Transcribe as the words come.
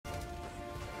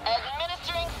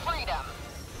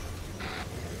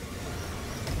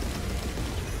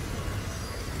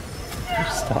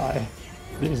Die.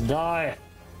 Please die.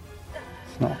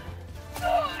 No.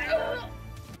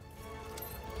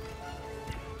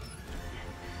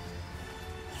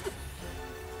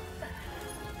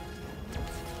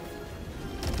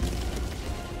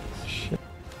 Shit.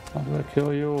 How do I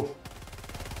kill you?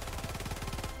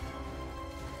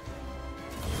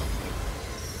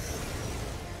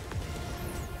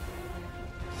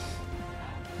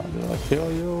 How do I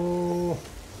kill you?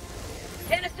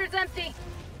 Canister's empty.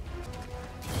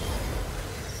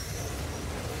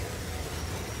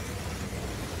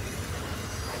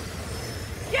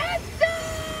 Get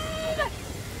them!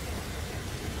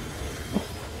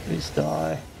 Please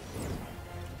die.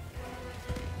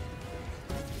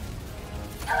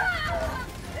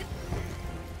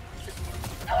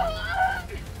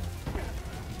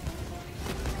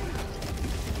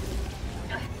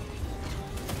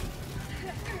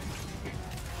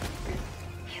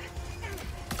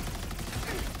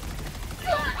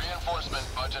 Reinforcement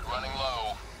budget running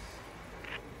low.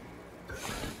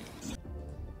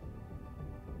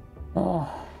 Oh,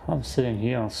 I'm sitting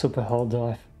here on Super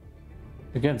Helldive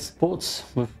against bots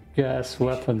with gas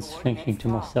weapons, thinking to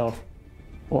myself,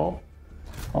 well,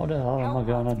 how the hell am I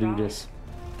gonna do this?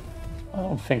 I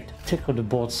don't think to tickle the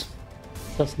bots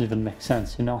doesn't even make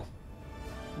sense, you know.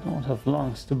 I don't have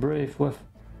lungs to breathe with.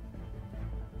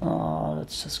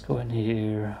 Let's just go in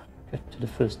here, get to the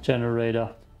first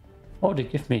generator. Oh, they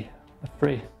give me a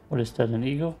free, what is that, an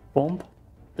eagle? Bomb?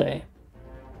 Damn.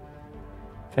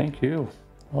 Thank you.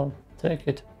 I'll take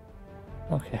it.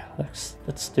 Okay, let's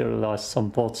sterilize some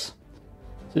bots.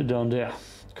 Sit down there.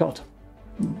 God.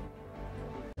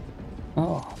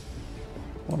 Oh.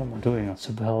 What am I doing on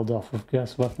Super Helldive with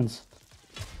gas weapons?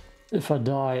 If I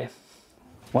die,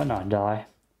 when I die,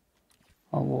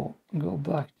 I will go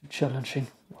back to challenging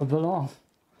where I belong.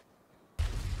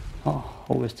 Oh,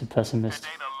 always the pessimist.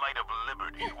 Today the light of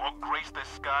liberty will grace the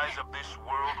skies of this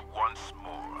world once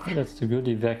more. That's the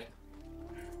goodie bag.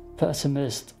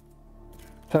 Pessimist.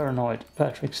 Paranoid.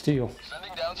 Patrick Steele.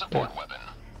 Sending down support weapon.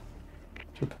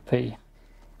 Triple P.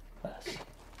 Yes.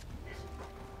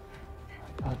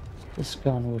 I got this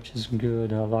gun, which is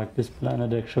good. I like this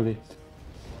planet actually.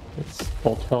 It's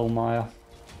Fort Hellmire.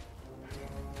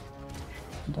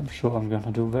 And I'm sure I'm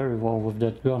gonna do very well with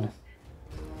that gun.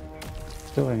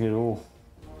 Killing it all.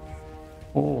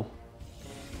 All.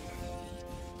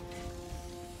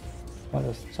 Why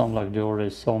does it sound like they already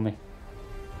saw me?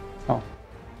 Oh,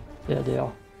 there they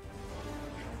are.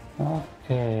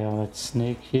 Okay, let's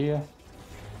sneak here.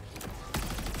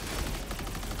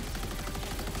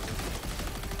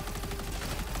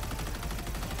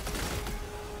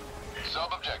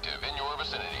 Sub-objective in your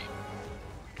vicinity.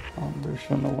 I'm pretty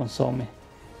sure no one saw me.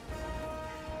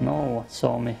 No one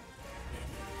saw me.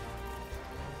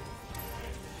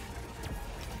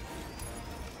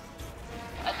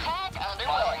 Attack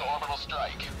underway. Orbital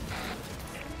strike.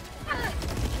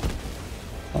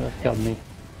 Oh, that got me.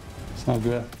 It's not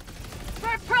good.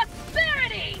 For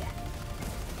prosperity!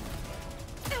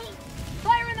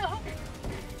 Fire in the hole!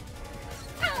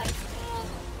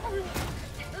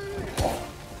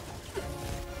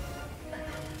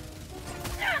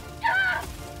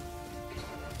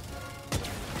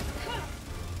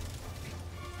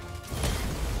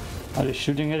 Are they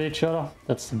shooting at each other?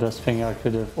 That's the best thing I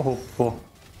could have hoped for.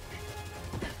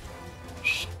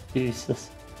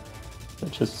 Jesus. They're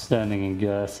just standing in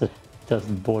gas. It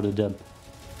doesn't bother them.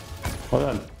 Hold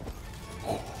on.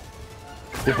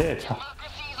 You hit.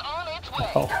 Democracy's on its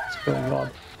way. Oh, what's going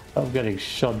on? I'm getting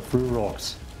shot through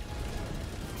rocks.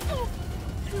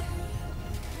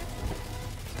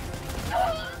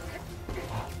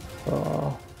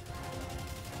 Oh.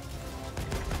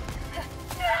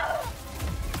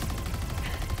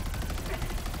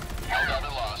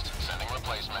 Helldiver lost. Sending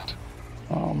replacement.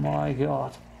 Oh my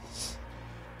god.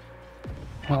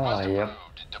 Oh, yep.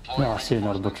 Now I see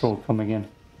another patrol coming in.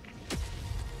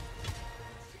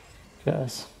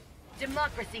 Guys,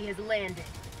 Democracy has landed.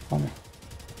 on me.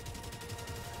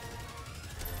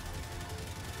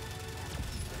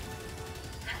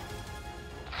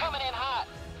 Coming in hot.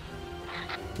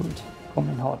 Good.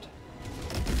 Coming hot.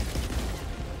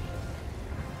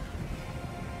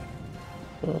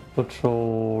 That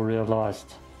patrol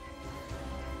realized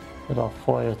that I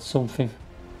fired something.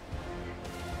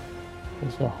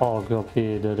 There's a hog up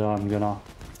here that I'm gonna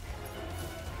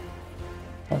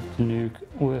have to nuke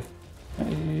with.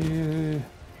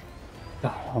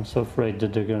 God, I'm so afraid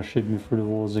that they're gonna shoot me through the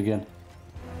walls again.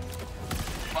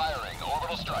 Firing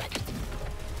orbital strike.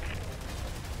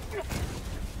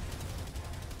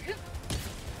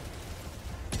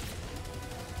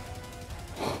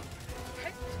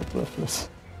 So worthless.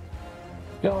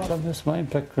 God, I missed my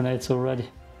impact grenades already.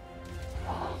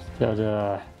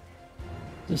 That,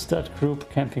 just that group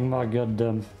camping my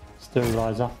goddamn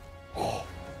sterilizer. Oh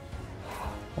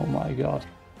my god.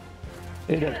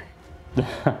 Eat it.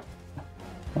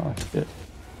 Oh shit.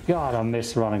 God, I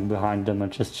miss running behind them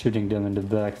and just shooting them in the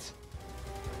backs.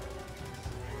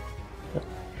 That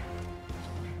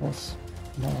was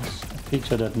a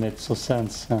feature that made so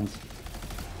sense and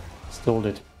stole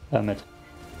it. Damn it.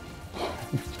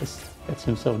 He just gets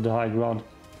himself the high ground.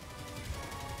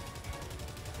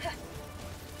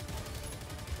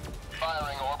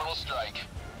 Firing orbital strike.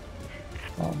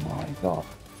 Oh my god.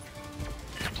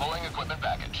 Deploying equipment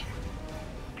package.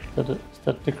 Is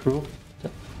that the crew?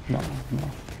 No.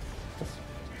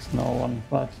 That's no one,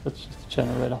 right? That's just a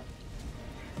generator.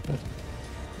 Good.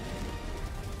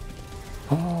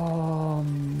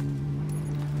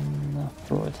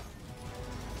 Throw it.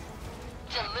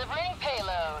 Delivering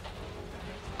payload.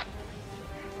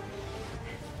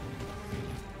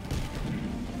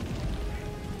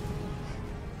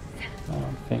 I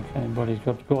don't think anybody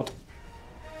got caught.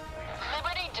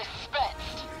 Liberty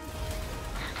dispensed.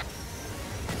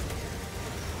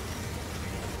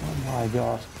 Oh my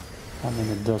god. I mean,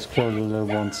 it does kill the little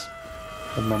ones.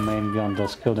 But my main gun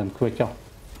does kill them quicker.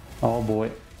 Oh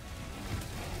boy.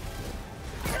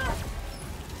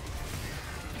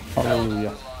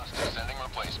 Hallelujah. Sending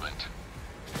replacement.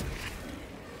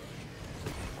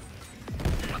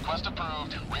 Request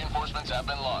approved. Reinforcements have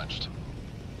been launched.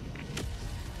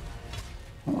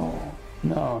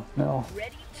 Oh, no.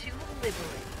 Ready to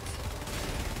liberate.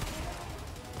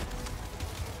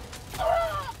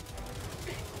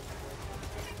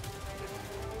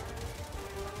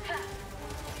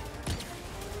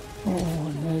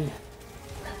 Oh, no.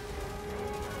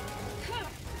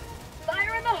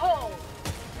 Fire in the hole.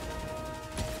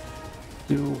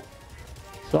 Do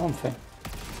something.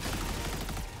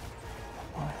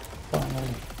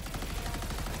 Finally.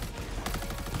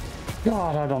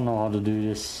 God, I don't know how to do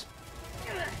this.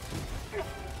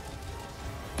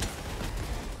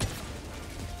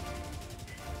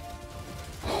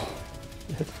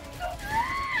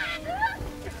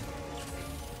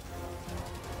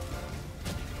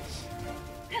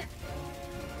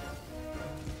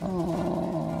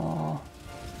 Oh,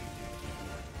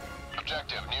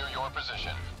 Objective near your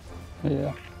position.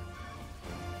 yeah.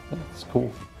 That's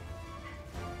cool.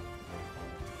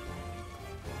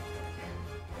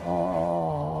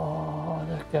 Oh,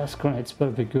 the gas grenades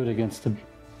better be good against the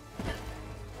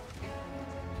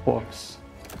box.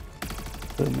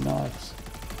 Terminals.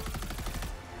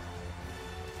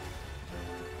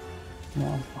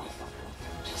 No.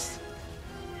 Just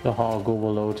the hog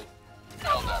overload.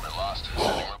 Helldiver lost.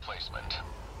 Sending replacement.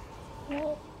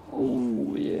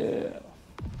 Oh yeah.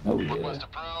 Oh yeah. Request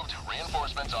approved.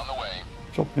 Reinforcements on the way.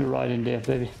 Drop me right in there,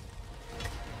 baby.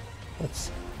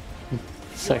 That's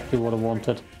exactly what I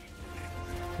wanted.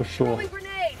 For sure. Throwing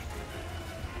grenade.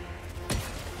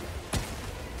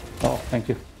 Oh, thank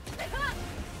you.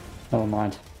 Never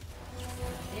mind.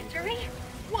 Injury?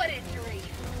 What injury?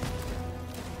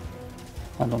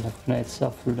 I don't have grenades, so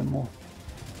I'll through them more.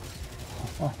 Oh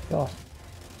my god.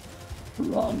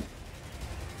 Run.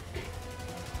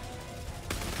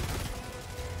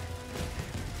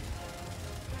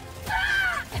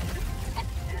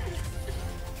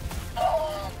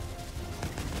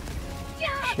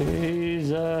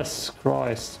 Jesus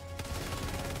Christ.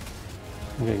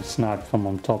 I'm getting sniped from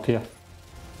on top here.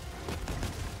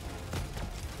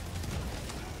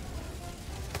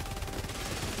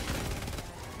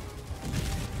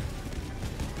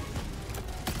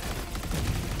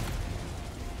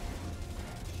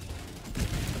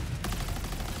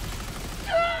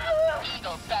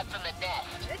 Eagle back from the nest.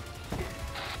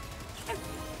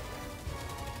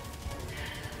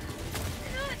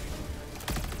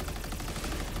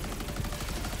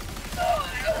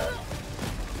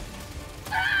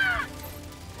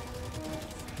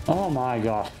 Oh my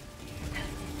god.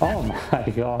 Oh my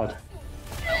god.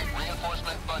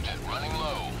 Reinforcement budget running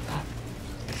low.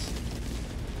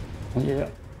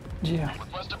 Yeah.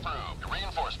 Request approved.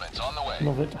 Reinforcements on the way.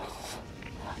 Love it.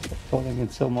 Calling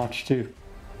it so much too.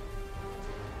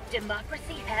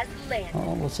 Democracy has landed.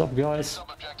 Oh, what's up, guys?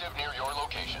 Sub-objective near your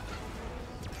location.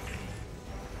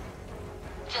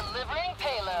 Delivering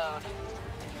payload.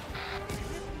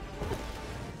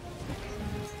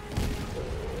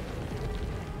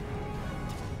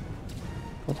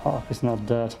 But Hawk is not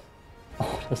dead.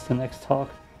 Oh, that's the next Hawk.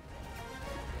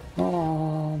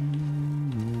 Firing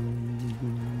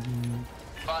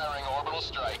orbital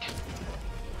strike.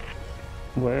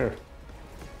 Where?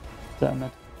 Damn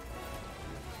it.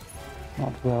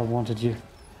 Not where I wanted you.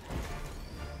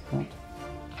 Not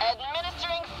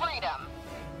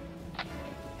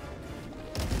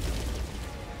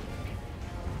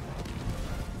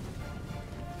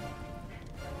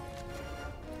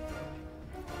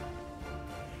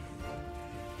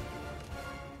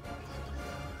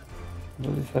I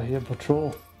believe I hear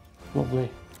patrol. Lovely.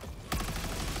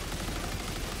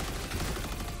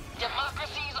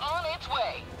 Democracy's on its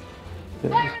way.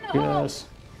 Yes.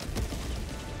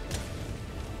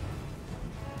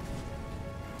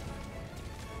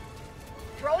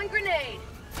 Throwing grenade.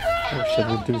 Or should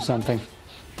we do something?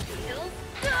 Feels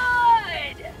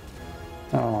good.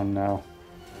 Oh no.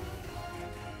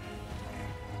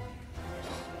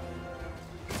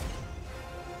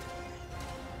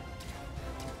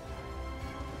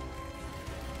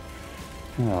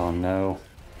 Oh no.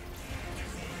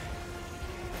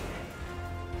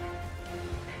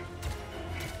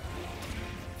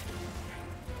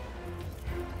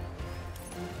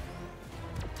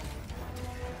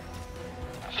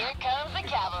 Here comes the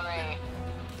cavalry.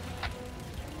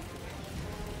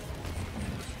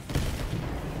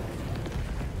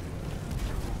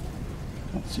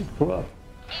 Let's see, pull up.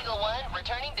 Eagle 1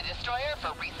 returning to destroyer for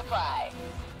resupply.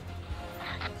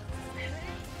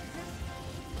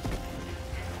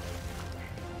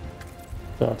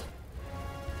 That.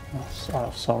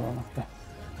 Oh, sorry, okay.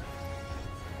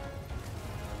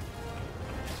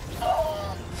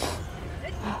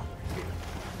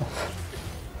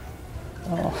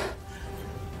 Oh,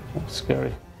 that's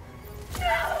scary.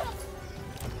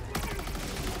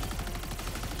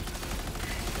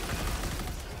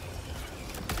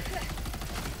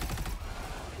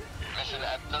 Mission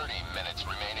at 30 minutes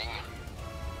remaining.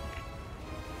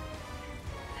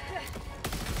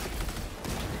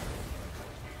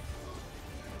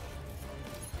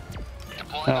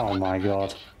 Oh my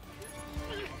god.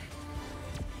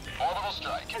 Orbital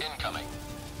strike incoming.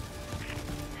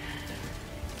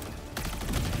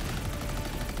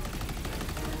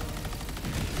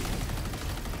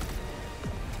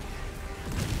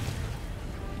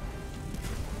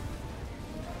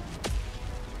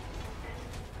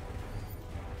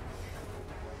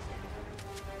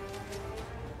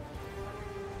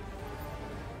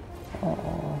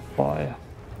 Oh, fire.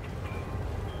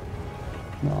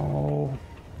 No.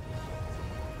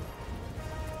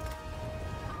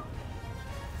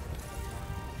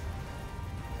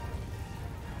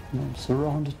 I'm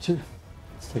surrounded too.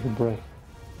 Let's take a break.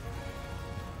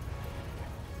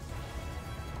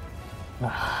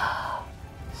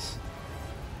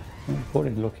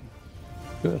 Recording looking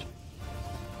good.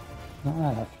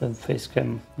 Ah, the face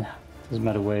cam. Nah, doesn't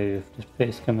matter where you have the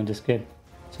face cam in this game.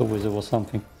 It's always over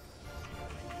something.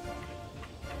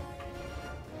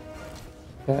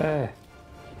 Okay.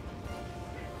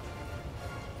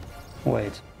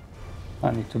 Wait.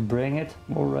 I need to bring it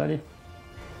already.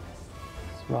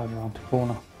 It's right around the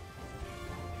corner.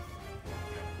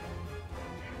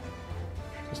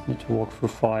 Just need to walk through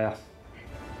fire.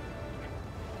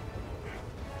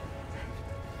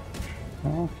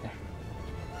 Okay.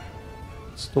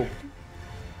 Stop.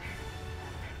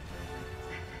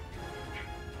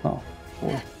 Oh,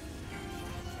 cool.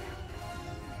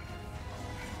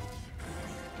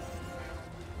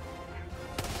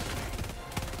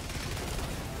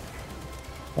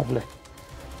 Lovely.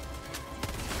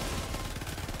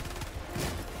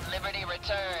 Liberty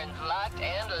returns, locked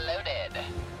and loaded.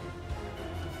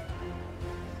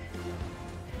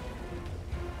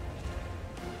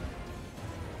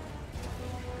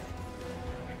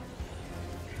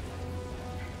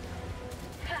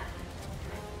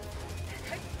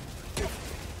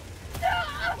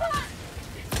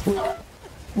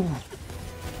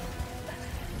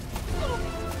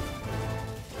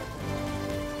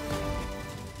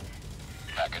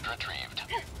 Package retrieved.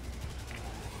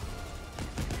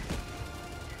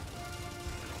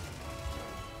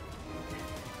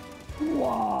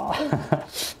 Wow.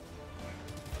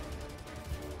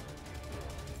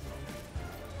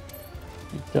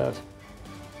 Eat that.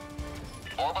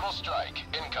 Orbital strike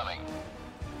incoming.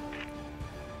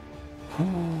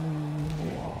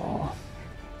 Wow.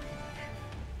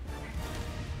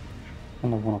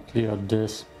 And I want to clear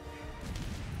this.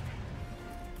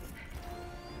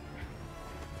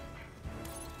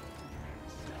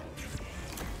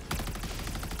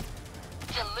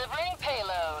 Delivering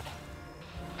payload.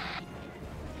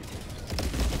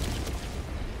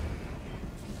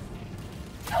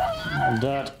 Not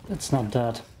that. It's not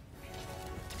that.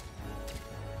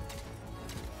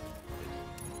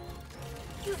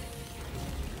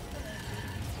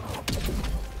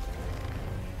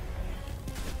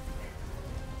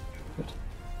 Good.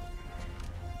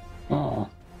 Oh,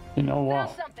 you know what?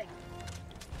 Found something.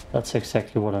 That's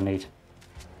exactly what I need.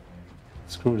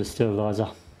 Screw the sterilizer.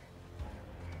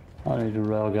 I need a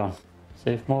railgun.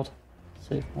 Safe mode?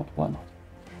 Safe mode, why not?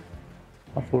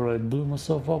 I've already blew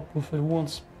myself up with it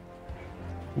once.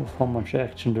 With how much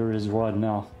action there is right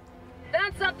now.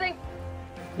 Found something.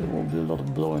 there will be a lot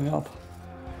of blowing up.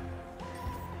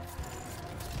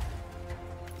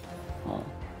 Oh,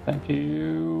 thank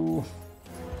you.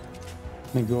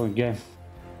 Let me go again.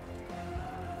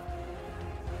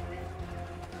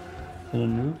 Is it a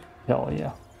nuke? Hell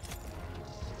yeah.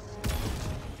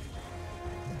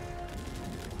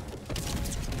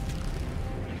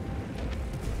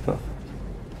 Perfect.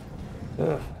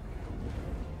 Perfect.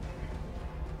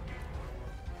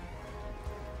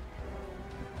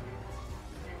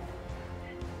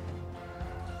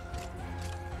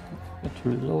 Get to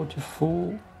reload to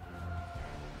full.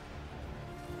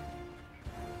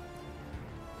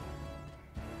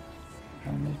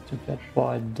 I need to get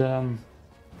by them.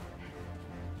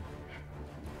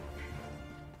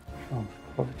 Oh,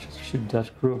 probably just shoot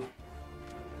that crew.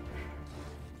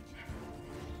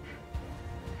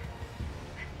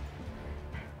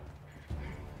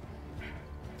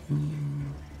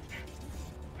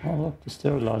 Oh look, the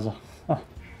sterilizer. Ah.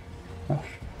 Ah.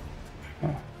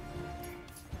 Ah.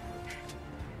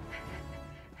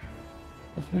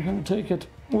 But we're gonna take it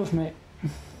with me.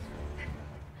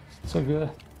 So good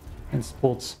in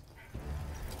sports.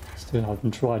 Still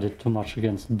haven't tried it too much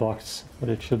against bugs, but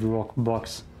it should rock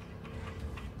bugs.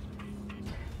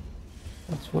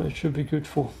 That's what it should be good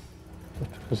for.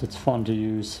 But because it's fun to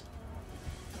use.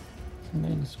 I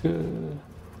mean, it's good.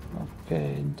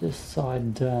 Okay, this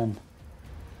side then.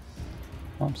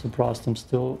 I'm surprised I'm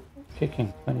still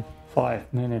kicking.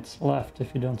 25 minutes left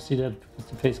if you don't see that because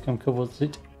the face cam covers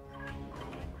it.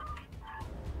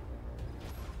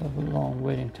 I have a long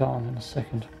waiting time in a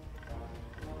second.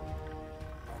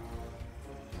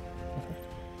 Perfect.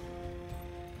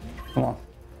 Come on.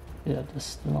 Yeah, this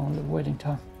is the long waiting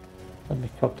time. Let me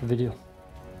cut the video.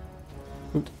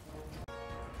 Good.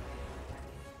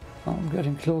 I'm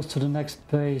getting close to the next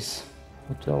base,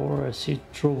 but I already see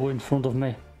trouble in front of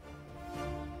me.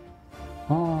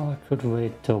 Oh, I could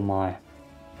wait till my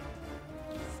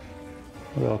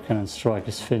rail cannon strike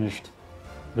is finished.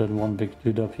 That one big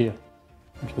dude up here.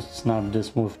 Just snap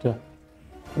this with the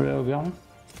railgun.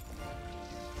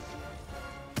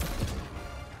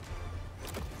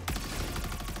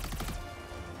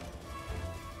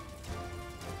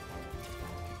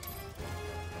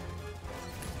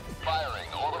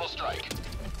 Firing orbital strike.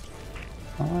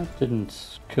 I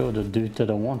didn't kill the dude that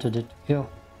I wanted it to kill.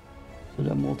 So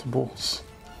there are multiples.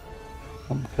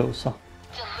 I'm closer.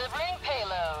 Delivering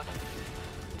payload.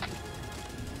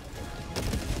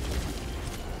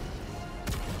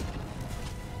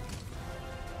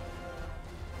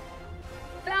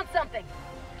 Found something.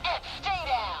 And stay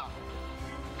down.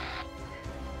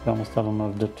 To be honest, I don't know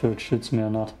if the turret shoots me or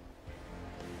not.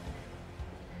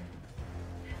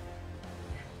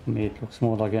 To me it looks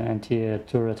more like an anti-air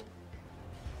turret.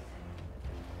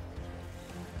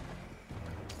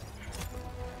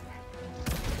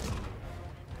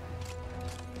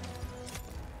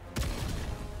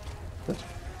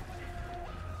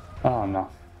 Oh no.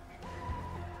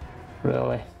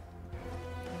 Really?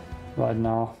 Right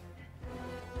now?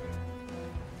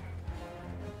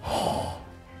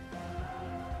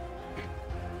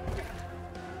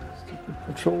 Stupid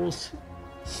patrols.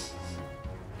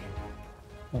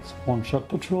 That's one-shot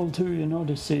patrol too, you know,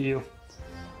 they see you.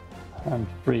 And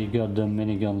 3 goddamn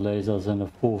minigun lasers and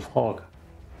a 4th hog.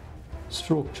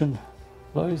 Destruction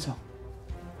laser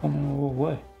coming our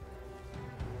way.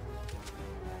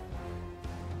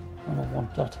 I don't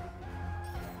want that.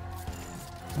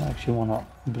 I actually want to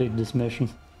complete this mission.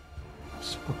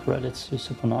 Super credits, you're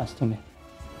super nice to me.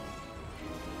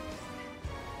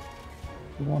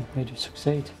 You want me to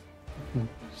succeed? I can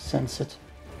sense it.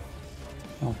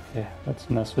 Okay, let's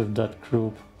mess with that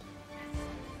group.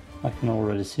 I can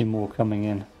already see more coming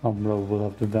in. Bro will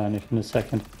have to vanish in a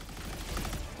second.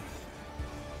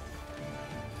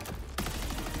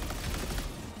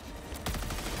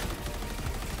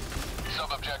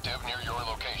 Sub-objective near your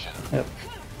location. Yep.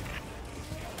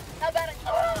 How about it?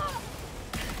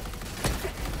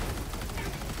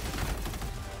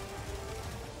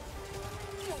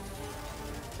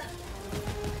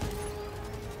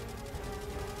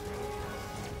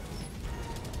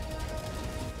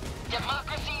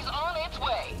 Democracy's on its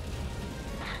way.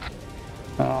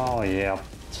 Oh yeah.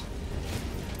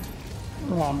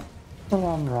 Run.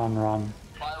 Run, run, run.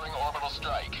 Firing orbital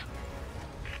strike.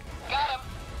 Got him.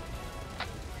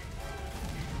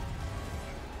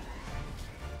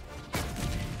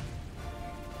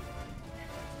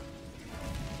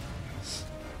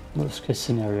 Worst case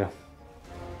scenario.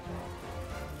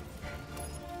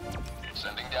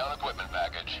 Sending down equipment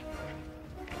package.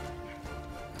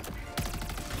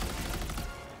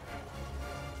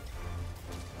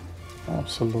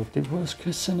 Absolutely worst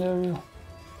case scenario.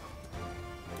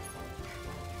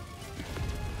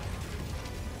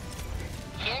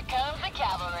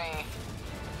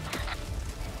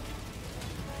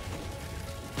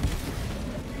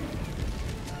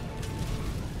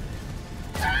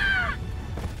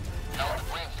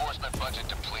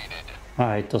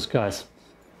 I hate those guys.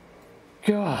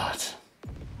 God.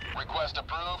 Request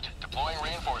approved. Deploying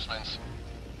reinforcements.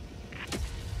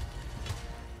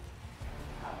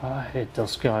 I hate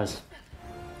those guys.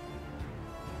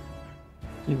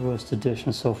 The worst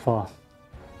addition so far.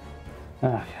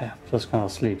 Okay, I'm just gonna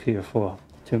sleep here for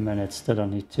 2 minutes that I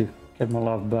need to get my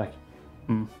life back.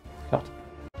 God.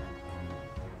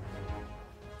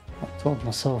 I told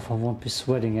myself I won't be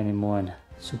sweating anymore in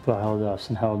Super Helldives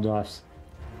and Helldives.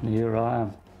 And here I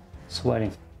am,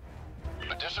 sweating.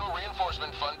 Additional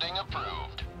reinforcement funding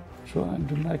approved. Trying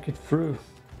to make it through.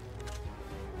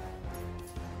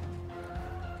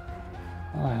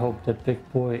 I hope that big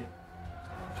boy,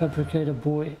 fabricator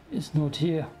boy, is not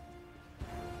here.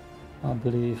 I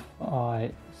believe I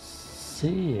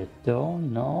see it though,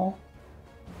 no?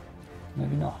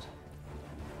 Maybe not.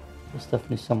 There's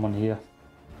definitely someone here.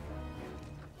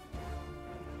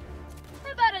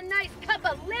 How about a nice cup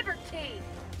of liberty?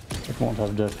 It won't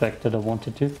have the effect that I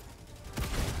wanted to.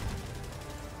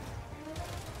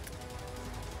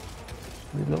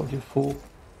 Reload, you fool.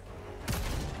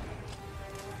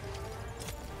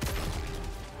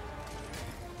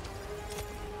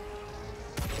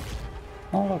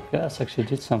 Oh look, gas actually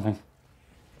did something.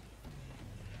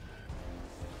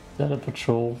 Is that a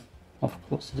patrol? Of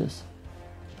course it is.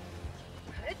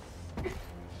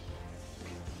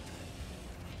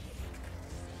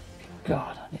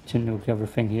 God, I need to nuke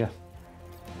everything here.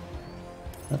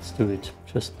 Let's do it.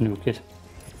 Just nuke it.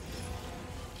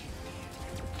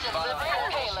 Delivering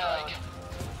payload.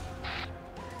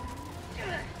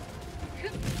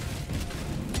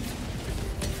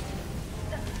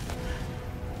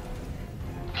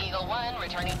 Eagle 1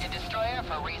 returning to destroyer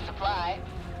for resupply.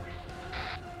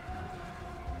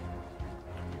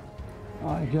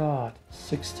 I got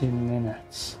 16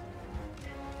 minutes.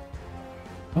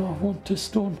 Oh, I want this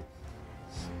done.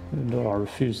 Even though I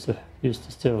refuse to use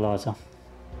the sterilizer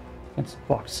against the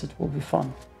box, it will be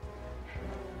fun.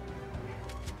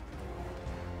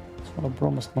 That's what I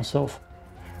promised myself.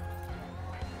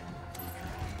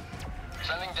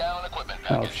 Sending down equipment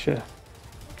Oh package. shit.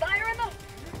 Fire him up!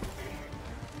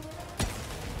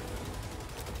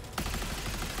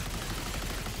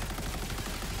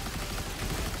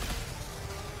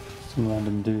 Some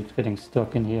random dude getting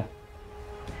stuck in here.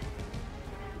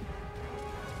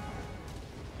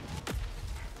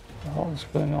 What's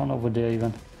going on over there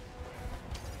even?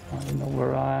 I don't know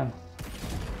where I am.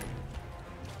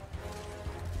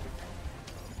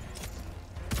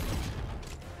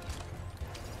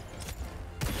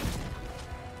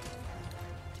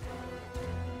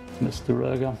 Mr.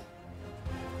 Raga.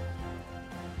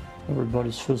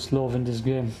 Everybody shows love in this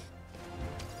game.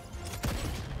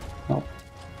 Nope,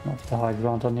 not the high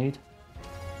ground I need.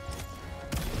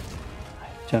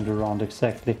 I turned around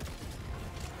exactly.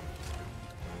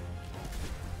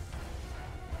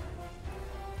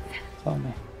 Tell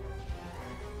me.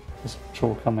 There's a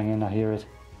patrol coming in, I hear it.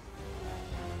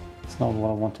 It's not what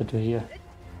I wanted to hear.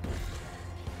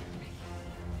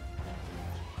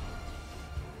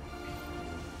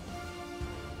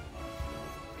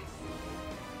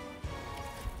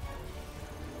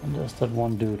 And there's that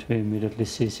one dude who immediately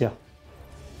sees you.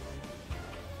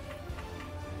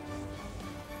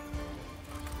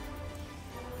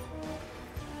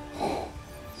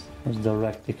 He's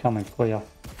directly coming for you.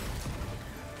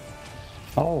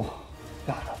 Oh,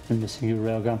 God, I've been missing you,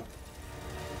 railgun.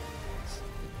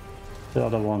 The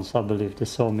other ones, I believe, they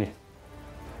saw me.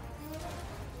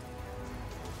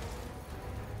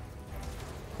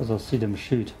 Because I see them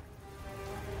shoot.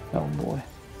 Oh boy.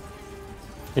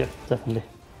 Yep, definitely.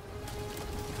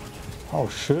 Oh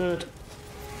shit.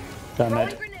 Damn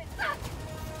it. Grenade. Ah!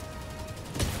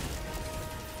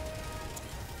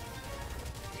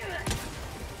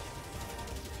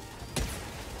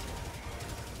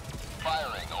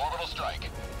 Firing orbital strike.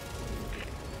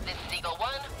 This is Eagle 1.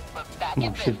 We're back Come in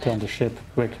on, shoot down the business. ship,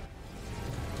 quick.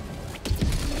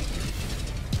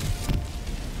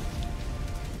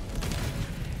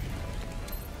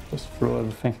 Just throw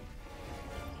everything.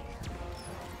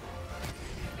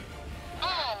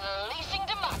 Unleashing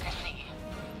democracy.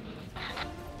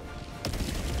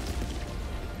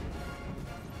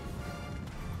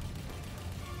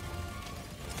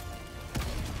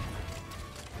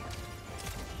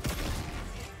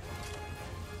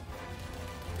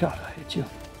 God, I hate you.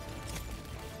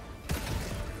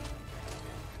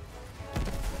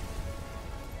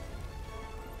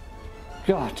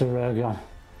 God, the railgun.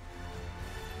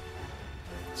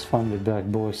 It's finally back,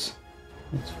 boys.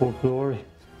 It's for glory.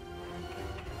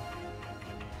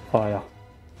 Fire.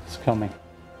 It's coming.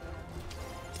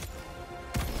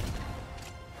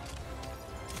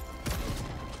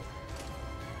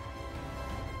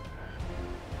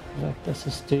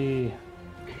 SSD.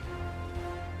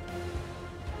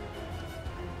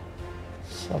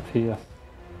 It's up here.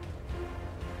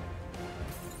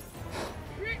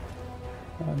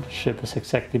 And the ship is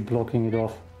exactly blocking it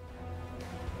off.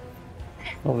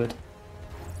 Love it.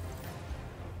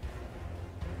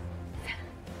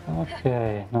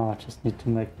 Okay, now I just need to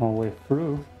make my way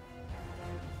through,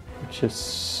 which is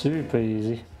super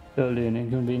easy. Barely an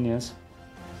inconvenience,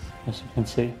 as you can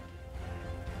see.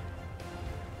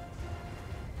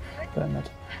 Damn it.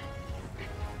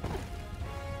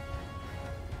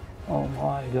 Oh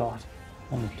my god.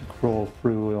 I need to crawl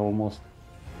through it almost.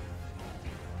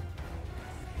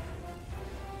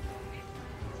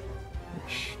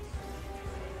 Which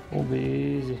will be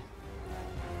easy.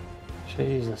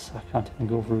 Jesus, I can't even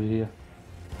go through here.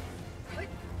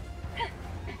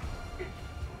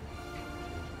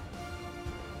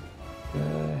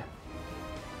 Okay.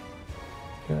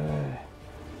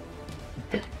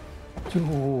 Okay.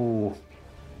 Ooh,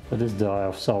 that is the Eye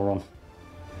of Sauron.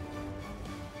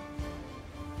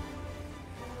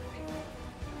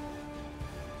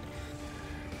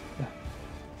 Yeah.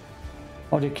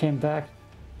 Oh, they came back.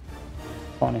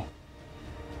 Funny.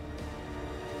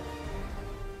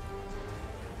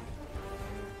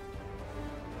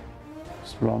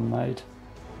 Just run, mate.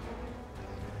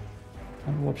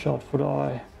 And watch out for the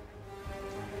Eye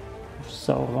of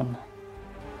Sauron.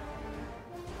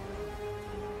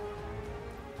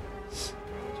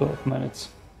 12 minutes.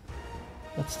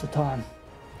 That's the time.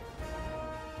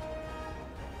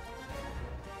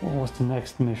 What was the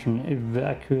next mission?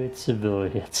 Evacuate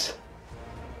civilians.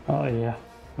 Oh yeah,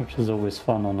 which is always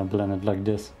fun on a planet like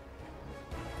this.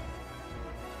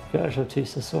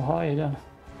 Casualties are so high then.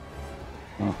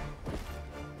 Oh.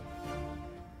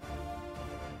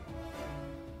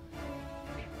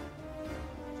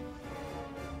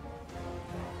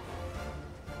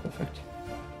 Perfect.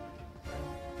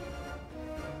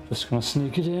 Just gonna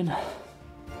sneak it in.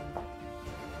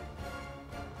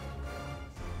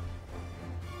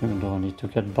 Even though I need to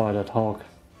get by that hawk.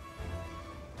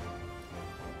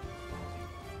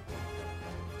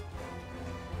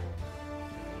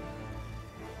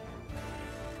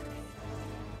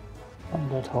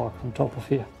 And that hawk on top of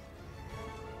here.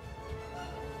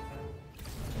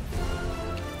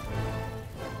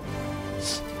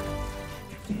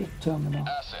 The terminal.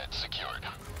 Asset secured.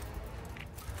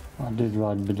 I did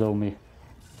right below me.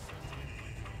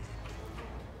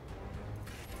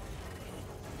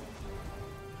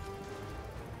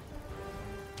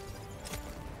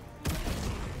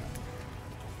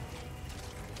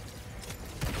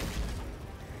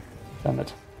 Damn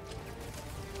it.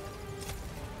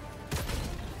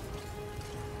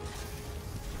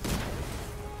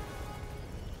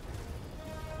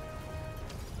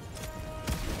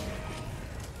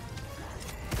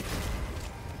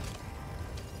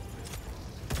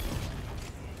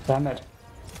 Damn it.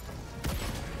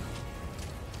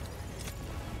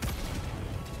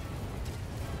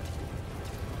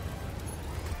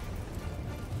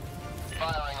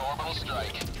 Firing orbital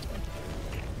strike.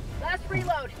 Last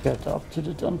reload. Get up to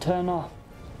the antenna.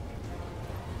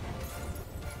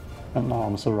 And now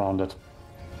I'm surrounded.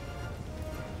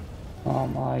 Oh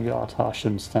my god, I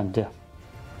shouldn't stand there.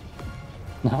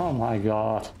 Oh my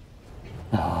god.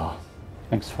 Ah,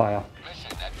 thanks, fire.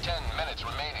 Mission at 10 minutes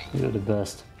remaining. You're the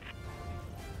best.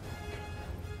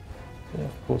 Yeah,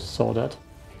 of course, saw that.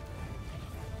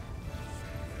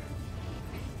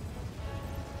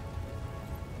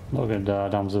 Look at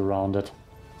that, I'm surrounded.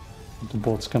 The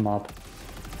boats come up.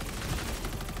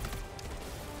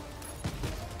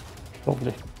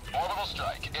 Lovely. Orbital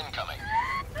strike incoming.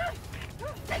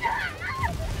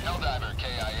 Helldiver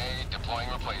KIA deploying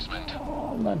replacement.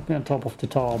 Oh, land me on top of the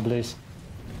tower, please.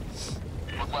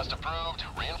 Request approved.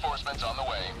 Reinforcements on the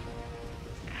way.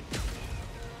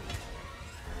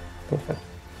 Perfect.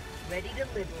 Ready to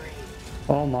liberate.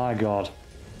 Oh my god.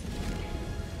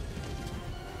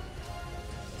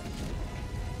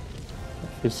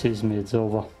 If he sees me, it's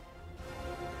over.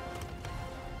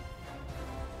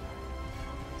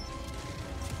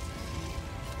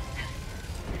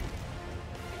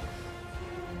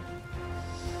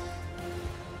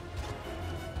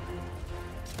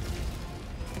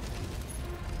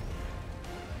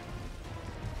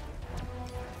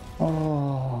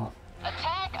 Oh,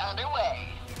 Attack underway.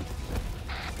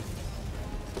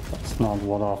 that's not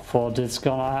what I thought is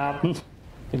gonna happen.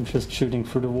 I'm just shooting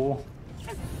through the wall.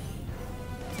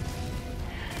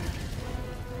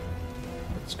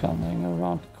 It's coming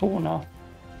around the corner.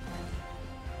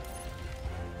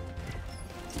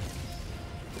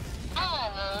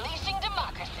 Unleashing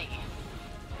democracy.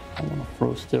 I wanna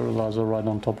throw Sterilizer right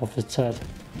on top of its head.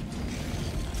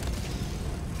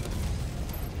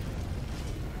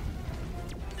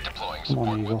 Come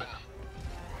on, Eagle. weapon.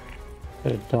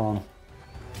 Get it down.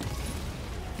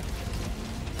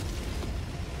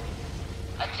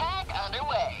 Attack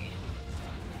underway.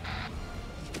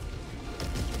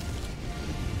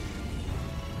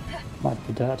 Might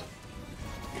be dead.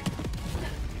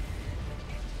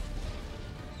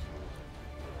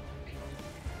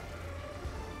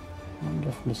 I'm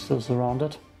definitely still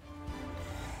surrounded.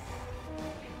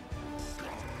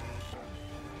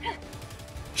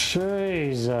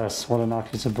 Jesus, what an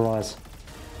ugly surprise.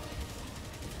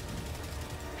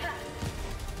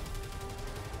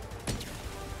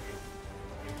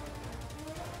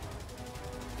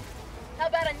 How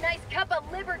about a nice cup of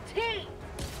liver tea?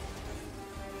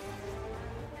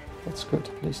 That's good,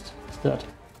 at least it's dead.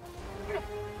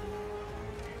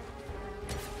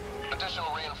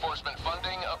 Additional reinforcement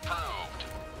funding approved.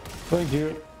 Thank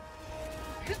you.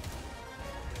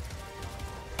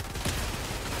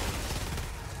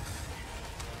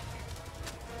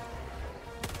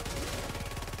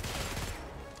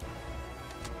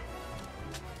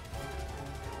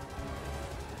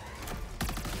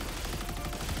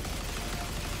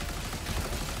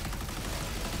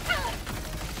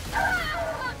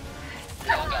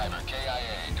 Helldiver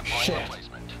KIA deploying Shit.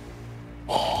 replacement.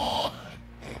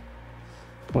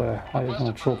 Where are you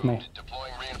gonna choke me?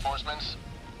 Deploying reinforcements.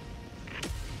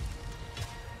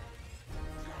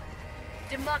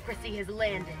 Democracy has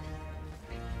landed.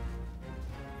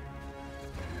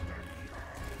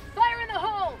 Fire in the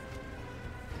hole!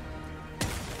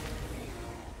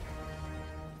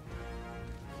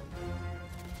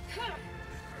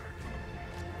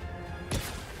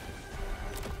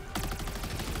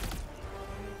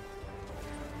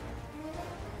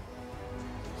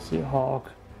 Sea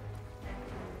Hawk.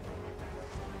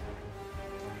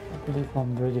 I believe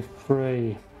I'm really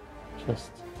free.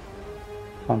 Just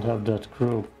can't have that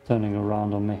crew turning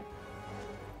around on me.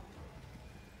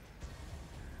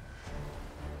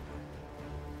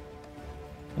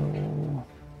 So,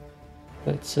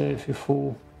 play it safe, you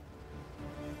fool.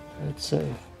 Play it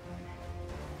safe.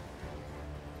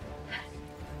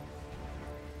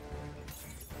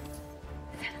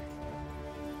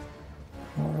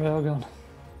 More railgun.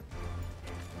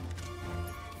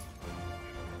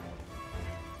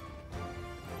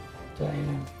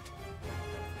 Damn.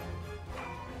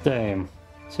 Damn.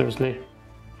 Seriously?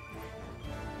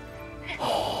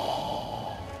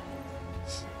 I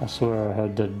swear I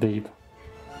heard that beep.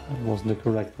 That wasn't the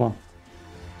correct one.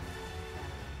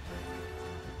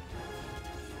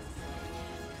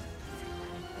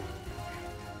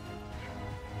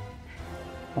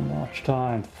 How much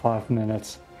time? 5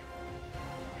 minutes.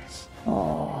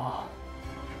 Oh,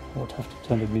 I would have to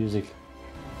turn the music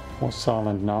more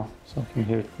silent now so I can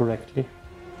hear it correctly.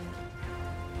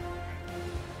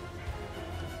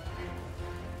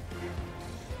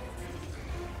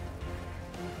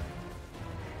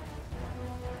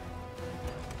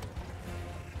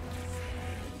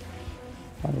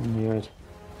 I didn't hear it.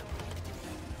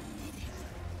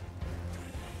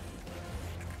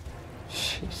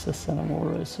 Jesus, and I'm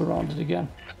already surrounded again.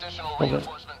 Additional Love it.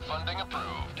 reinforcement funding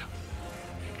approved.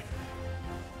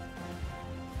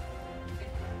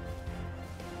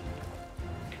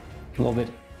 Love it.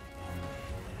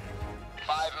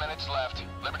 5 minutes left.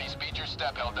 Liberty, speed your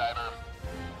step, Helldiver.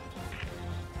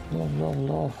 Love, love,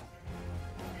 love.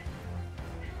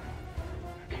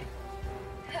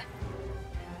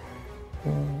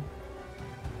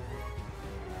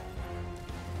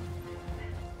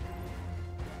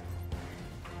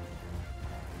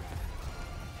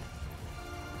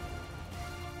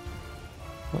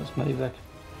 Where's my evac?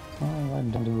 Oh,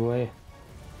 right down the way.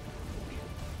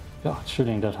 God,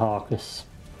 shooting that hawk is...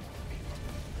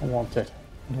 I want it.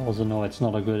 I also know it's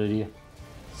not a good idea.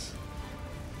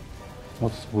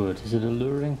 What's the word? Is it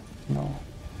alluring? No.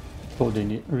 Oh, they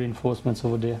need reinforcements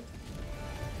over there.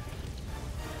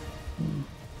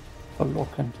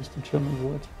 Verlockend is the German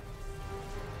word.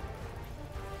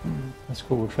 Let's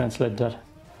go translate that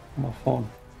on my phone.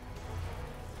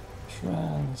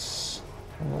 Translate.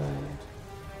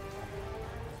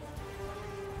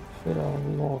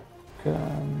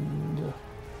 Verlockend.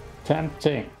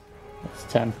 Tempting. That's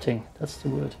tempting. That's the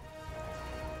word.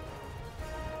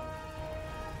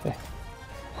 Okay.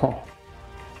 Oh.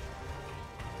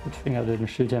 Good thing I didn't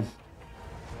shoot him.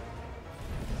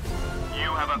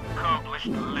 You have accomplished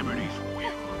Liberty's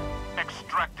will.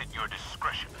 Extracted your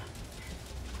discretion.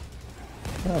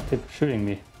 Ah, people shooting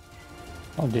me.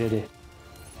 How dare they?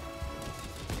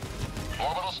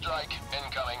 Orbital strike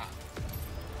incoming.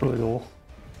 Through it all.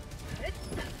 Eat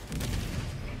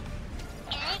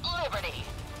Liberty.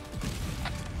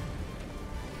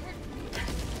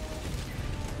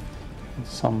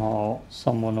 Somehow,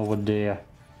 someone over there.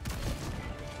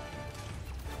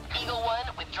 Eagle 1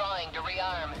 withdrawing to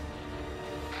rearm.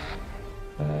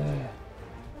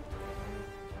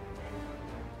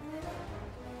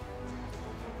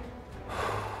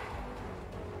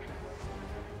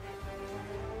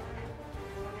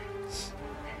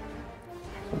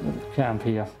 Camp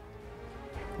here.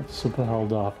 It's Super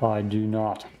Helldive. I do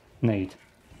not need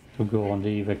to go on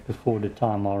the evac before the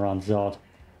timer runs out.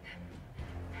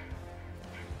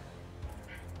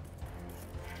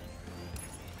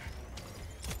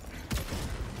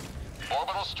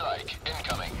 Orbital strike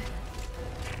incoming.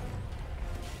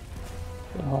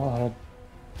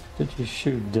 Did you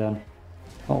shoot then?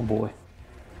 Oh boy.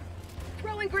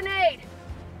 Throwing grenade!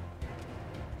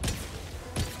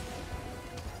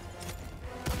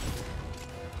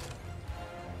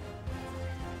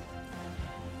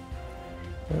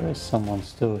 There is someone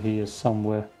still here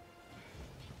somewhere.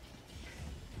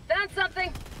 Found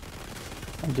something!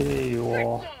 And there you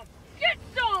are. Get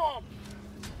some!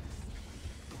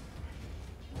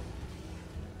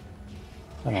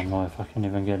 I don't know if I can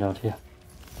even get out here.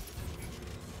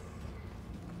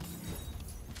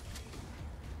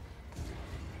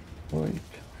 Wait.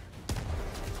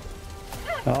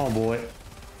 Oh boy.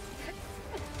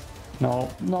 No,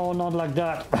 no, not like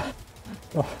that.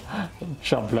 Don't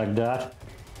jump like that.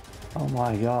 Oh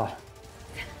my god.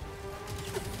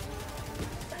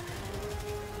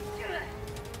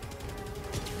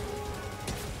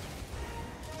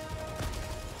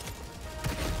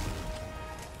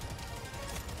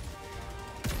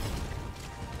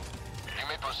 You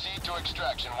may proceed to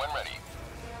extraction when ready.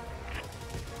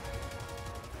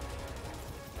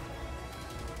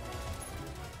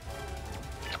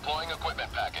 Deploying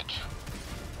equipment package.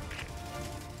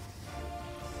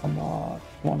 Come on.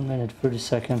 1 minute, 30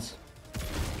 seconds.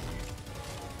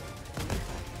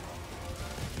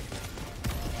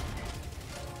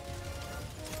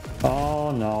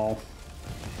 Oh no.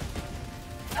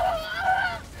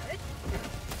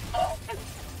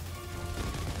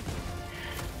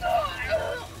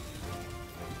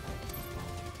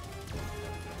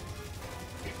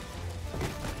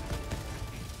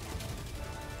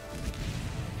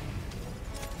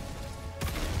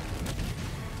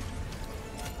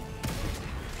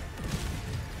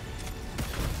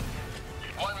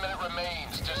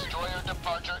 Remains. Destroyer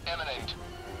departure imminent.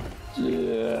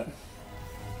 Yeah.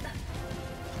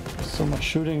 So much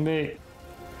shooting me.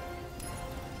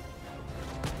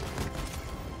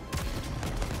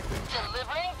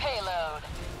 Delivering payload.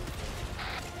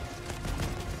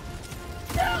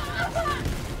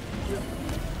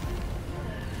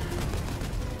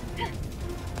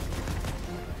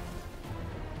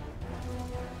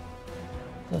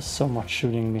 There's so much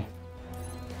shooting me.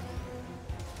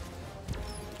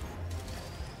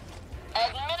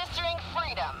 Administering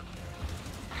freedom.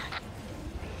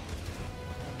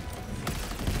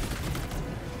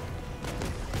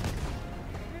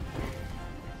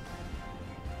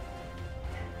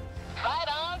 Right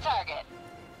on target.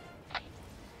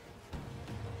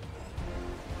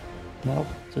 Nope,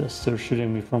 they're still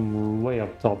shooting me from way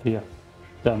up top here.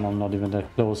 Damn, I'm not even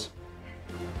that close.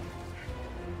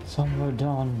 Somewhere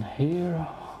down here,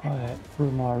 I threw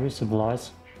my resupplies.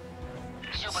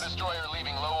 Super destroyer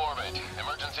leaving low orbit.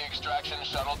 Emergency extraction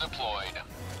shuttle deployed.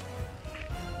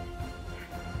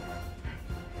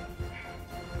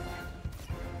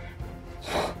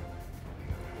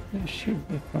 They shoot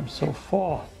me from so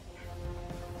far.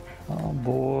 Oh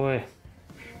boy.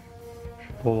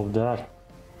 All of that.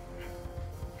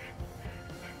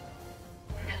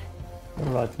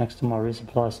 They're right next to my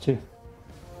resupplies too.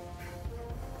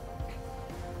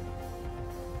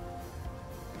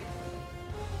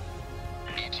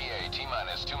 ETA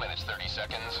T-minus 2 minutes 30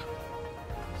 seconds.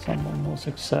 Someone knows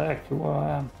exactly where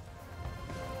I am.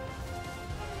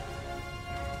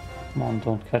 Come on,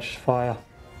 don't catch fire.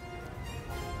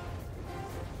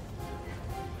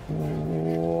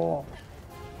 Whoa.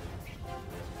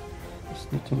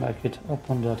 Just need to make it up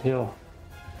on that hill.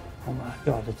 Oh my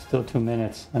god, it's still 2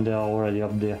 minutes and they're already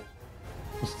up there.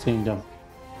 Just seeing them.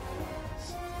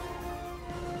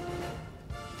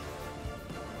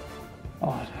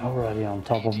 Oh, they're already on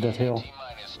top of that hill.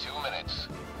 T-minus 2 minutes.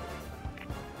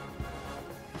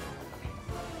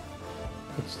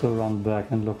 Could still run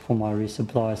back and look for my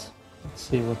resupplies. Let's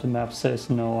see what the map says.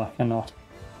 No, I cannot.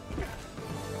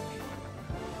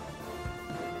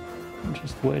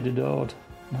 Just wait it out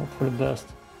and hope for the best.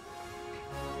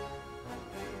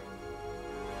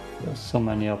 There's so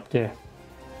many up there.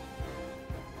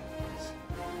 It's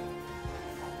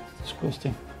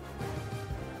disgusting.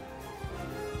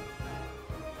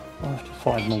 I have to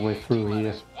find my way through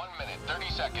here. T-minus 1 minute 30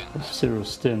 seconds. with 0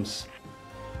 stims.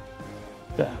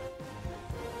 Damn.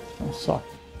 That suck.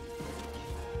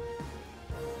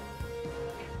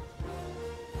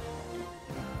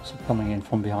 So coming in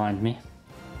from behind me.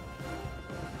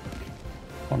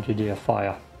 Don't you dare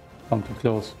fire. Come too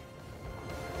close.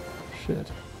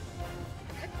 Shit.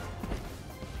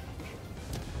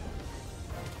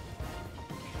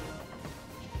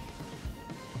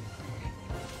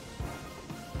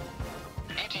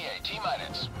 ETA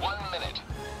T-minus 1 minute.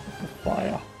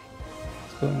 Fire.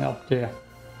 It's going up there.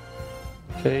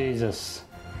 Jesus.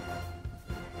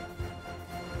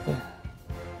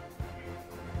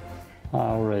 I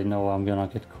already know I'm gonna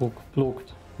get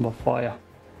cooked by fire.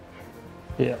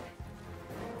 Yeah.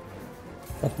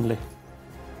 Definitely.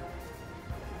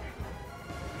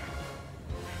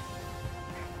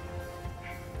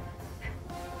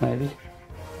 Maybe.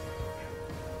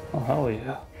 Oh hell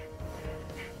yeah.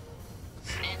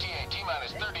 ETA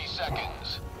T-minus 30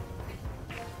 seconds.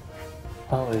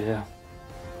 Oh yeah.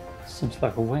 Seems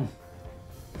like a win.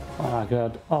 I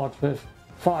got out with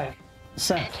 5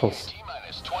 samples.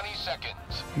 T-minus 20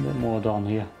 seconds. A bit more down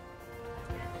here.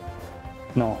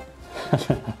 No.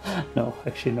 No,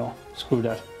 actually no. Screw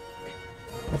that.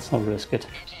 Let's not risk it.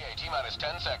 ETA T-minus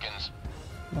 10 seconds.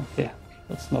 Okay,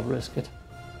 let's not risk it.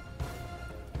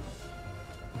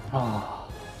 Ah,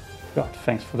 God,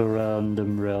 thanks for the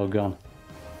random railgun.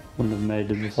 Wouldn't have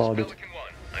made it without it. Pelican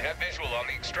 1. I have visual on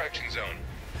the extraction zone.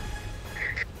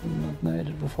 Wouldn't have made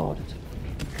it without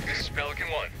it. This is Pelican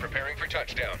 1, preparing for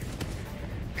touchdown.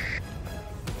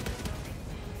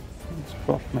 It's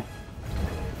dropped me.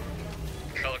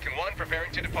 Pelican 1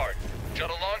 preparing to depart.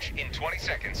 Shuttle launch in 20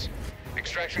 seconds.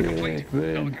 Extraction Big complete.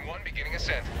 win. Pelican 1 beginning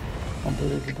ascent.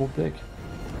 Unbelievable big.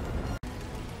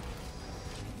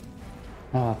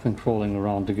 Oh, I've been crawling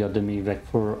around to get them evac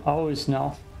for hours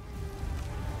now.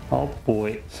 Oh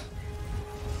boy.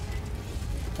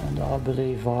 And I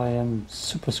believe I am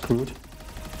super screwed.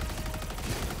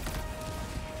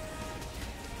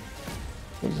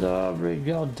 Because every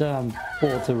goddamn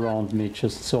port around me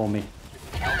just saw me.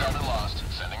 Helldiver lost.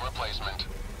 Sending replacement.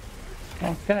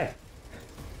 Okay.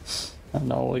 And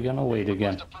now we're gonna wait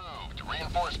again. Approved.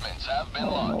 Reinforcements have been Oh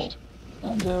launched. no.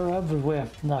 And they're everywhere.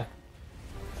 Like,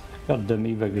 goddamn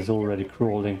evac is already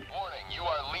crawling. Warning, you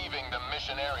are leaving the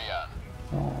mission area.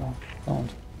 Oh, don't.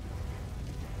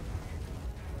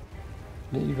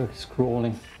 The evac is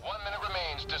crawling. 1 minute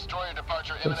remains. Destroyer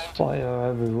departure There's imminent. fire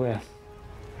everywhere.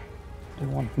 They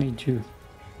want me to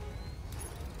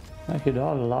make it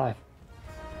all alive.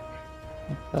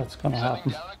 If that's gonna Sending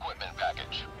happen. down equipment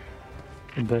package.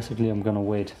 So basically I'm gonna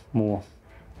wait more.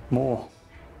 More.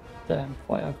 Damn,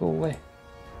 fire, go away.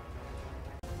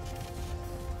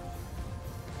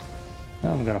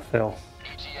 I'm gonna fail.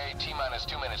 ETA T-minus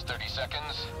 2 minutes 30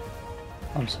 seconds.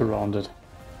 I'm surrounded.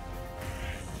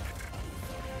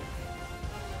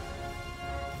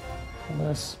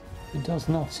 Unless he does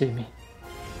not see me.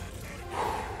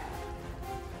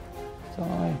 So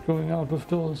I'm going out with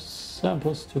those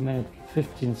samples, 2 minutes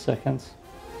 15 seconds.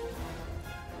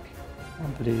 I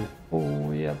believe.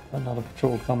 Oh yep, another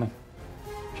patrol coming.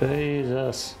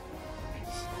 Jesus.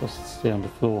 Just stay on the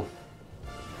floor.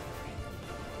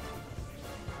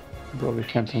 Probably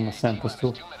camping my samples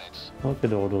too. 2 minutes. Look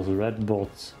at all those red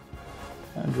dots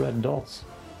and red dots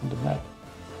on the map.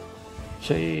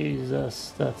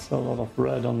 Jesus, that's a lot of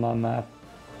red on my map.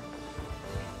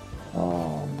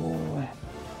 Oh boy.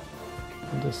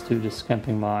 And this dude is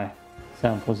camping my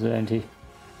samples, ain't he?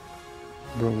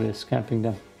 Probably is camping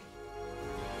them.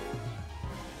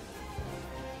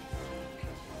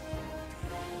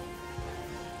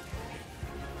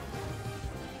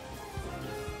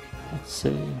 Let's see.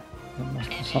 There must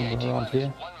be somewhere around here.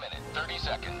 1 minute 30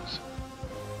 seconds.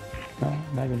 No,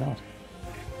 maybe not.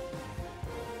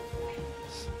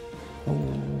 Oh,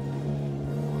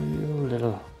 you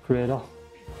little critter.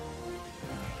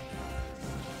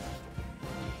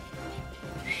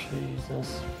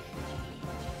 Jesus.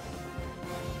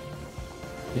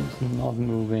 He's not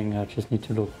moving, I just need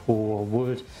to look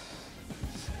forward.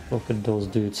 Look at those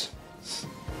dudes.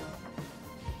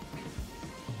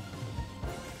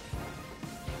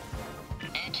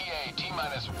 ETA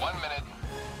T-minus 1 minute.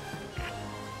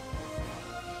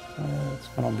 It's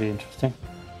gonna be interesting.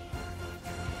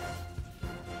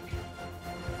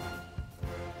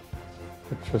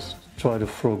 But just try to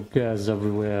throw gas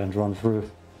everywhere and run through.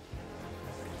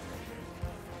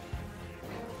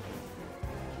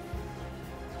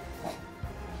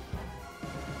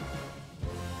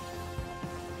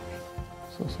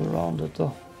 So surrounded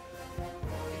though.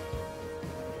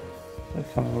 They're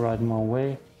coming right my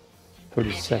way.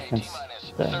 30 seconds.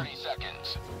 T-minus Damn. 30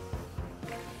 seconds.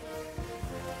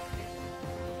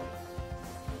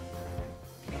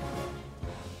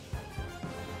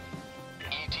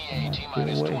 ETA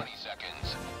T-minus 20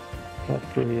 seconds. Right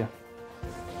through here.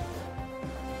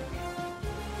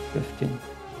 15,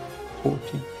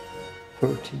 14,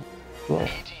 13, 12,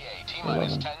 ETA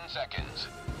T-minus 11. 10 seconds.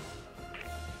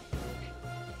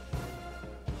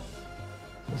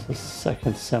 There's a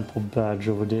second sample badge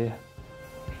over there.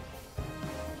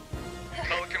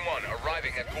 Pelican 1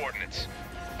 arriving at coordinates.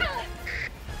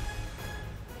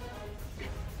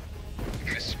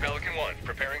 This is Pelican 1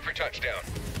 preparing for touchdown.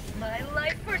 My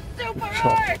life for super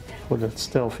Shot. art! Put that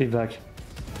stealthy back.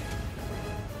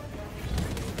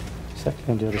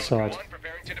 Exactly on the other Pelican side. 1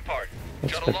 preparing to depart.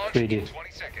 Let's Shuttle get launch greedy. in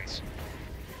 20 seconds.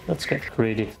 Let's get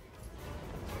greedy.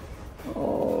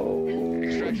 Oh,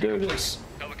 Extraction do complete. this.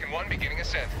 Pelican 1 beginning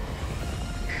ascent.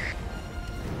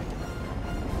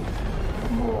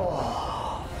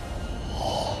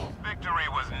 Victory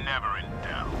was never in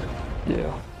doubt.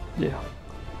 Yeah, yeah.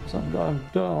 'Cause I'm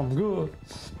damn good.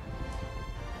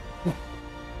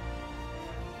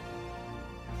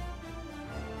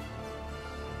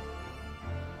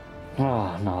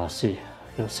 Oh, no, I see.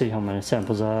 You'll see how many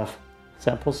samples I have.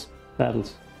 Samples?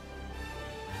 Battles.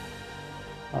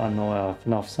 I know I have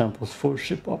enough samples for a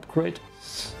ship upgrade.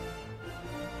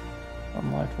 I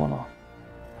might wanna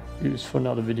use for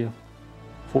another video.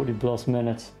 40 plus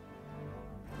minutes.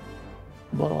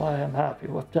 But I am happy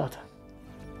with that.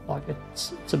 Like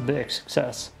it's a big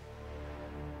success.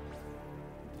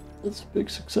 It's a big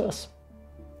success.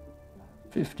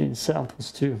 15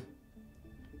 samples too.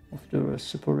 Of the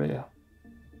super rare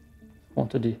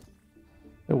quantity.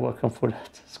 You're welcome for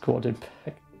that. Squad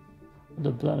impact.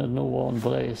 The planet Nova on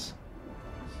Blaze.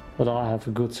 But I have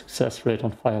a good success rate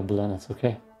on fire planets,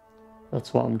 okay?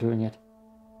 That's why I'm doing it.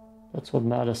 That's what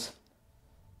matters.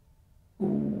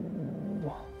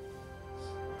 Ooh.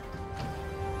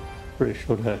 Pretty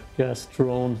sure that gas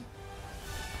drone.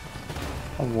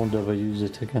 I won't ever use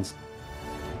it against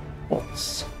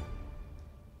bots.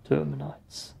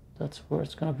 Terminites. That's where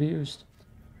it's gonna be used.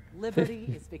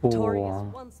 Liberty is 54.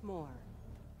 victorious once more.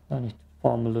 I need to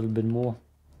farm a little bit more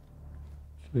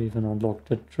to even unlock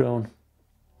that drone.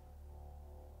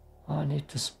 I need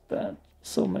to spend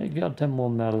so many goddamn more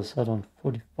medals. I don't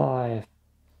 45.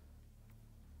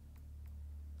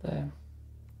 Damn.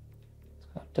 It's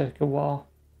gonna take a while.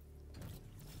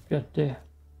 Get there.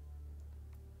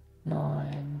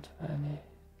 9, 20,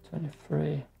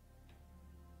 23.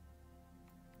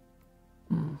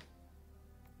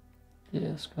 Yeah,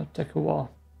 it's gonna take a while.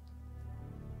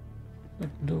 What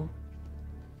to do?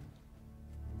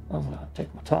 I'm gonna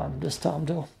take my time this time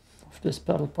though. With this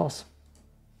battle pass.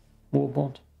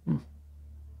 Warbond.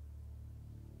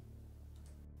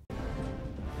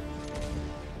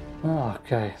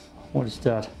 Okay, what is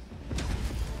that?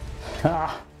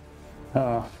 Ha!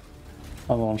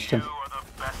 I launched You him. are the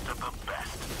best of the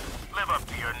best. Live up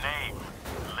to your name.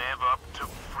 Live up to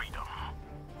freedom.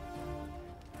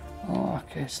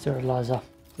 Okay, Sterilizer.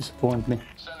 Disappoint me.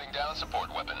 Sending down support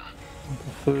weapon.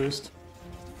 But first,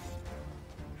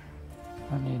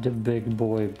 I need a big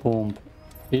boy bomb.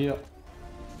 Here.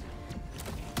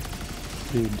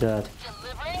 Do that.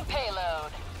 Delivering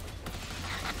payload.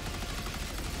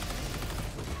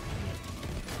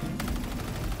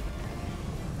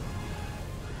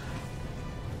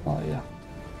 Oh yeah.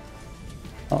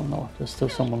 Oh no, there's still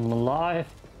someone alive.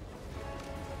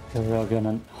 They're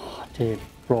gonna. Oh, they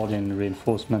brought in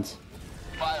reinforcements.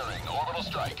 Firing orbital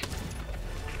strike.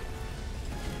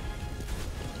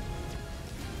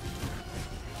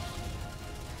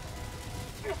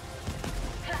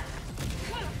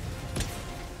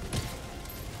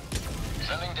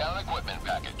 Sending down equipment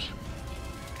package.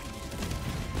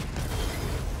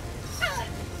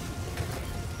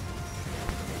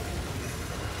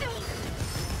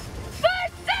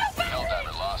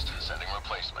 Helldiver lost. Sending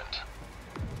replacement.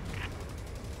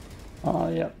 Oh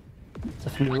yeah.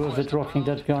 Definitely worth it rocking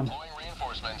that gun. Deploying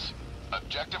reinforcements.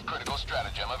 Objective critical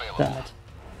stratagem available. Damn it.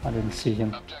 I didn't see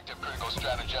him. Objective critical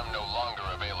stratagem no longer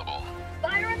available.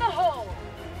 Fire in the hole!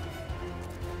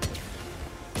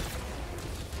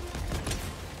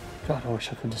 God, I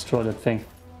wish I could destroy that thing.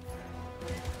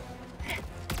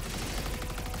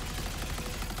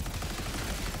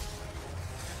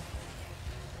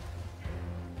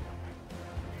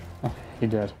 Okay, he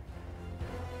dead.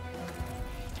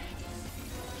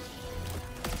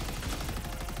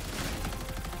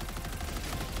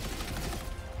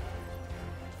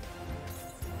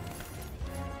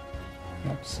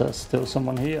 There's still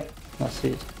someone here. I see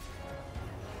it.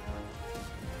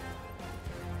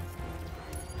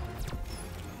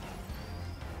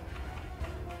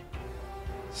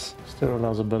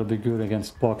 Sterilizer better be good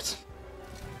against bots.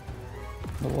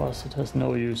 Otherwise it has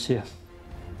no use here.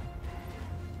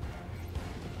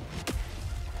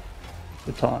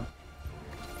 Good time.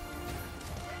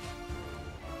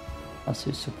 I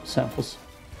see super samples.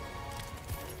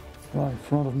 Right in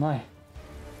front of me.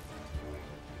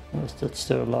 Where's that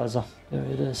sterilizer? There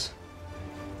it is.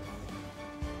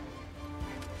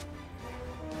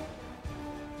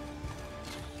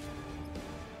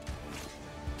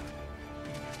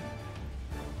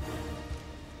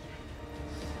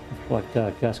 Like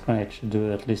that gas grenade should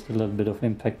do at least a little bit of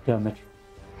impact damage.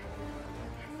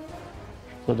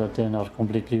 So that they're not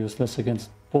completely useless against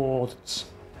bots.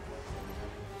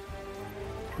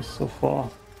 So far,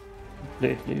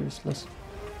 completely useless.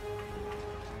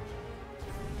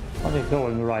 Are they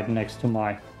going right next to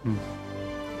my...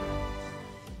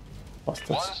 Bastards.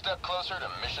 One step closer to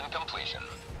mission completion.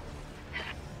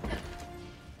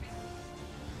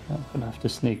 I'm gonna have to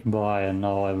sneak by and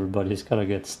now everybody's gonna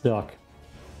get stuck.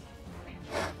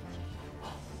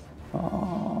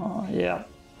 Yeah.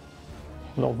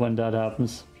 Love when that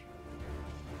happens.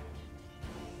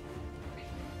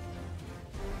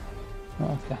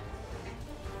 Okay.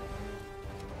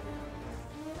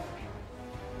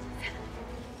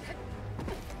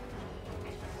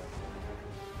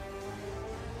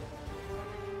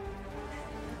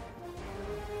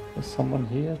 There's someone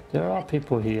here? There are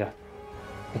people here.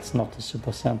 It's not the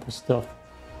super sample stuff.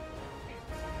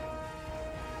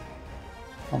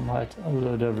 I might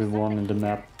alert everyone in the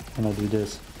map when I do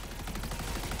this.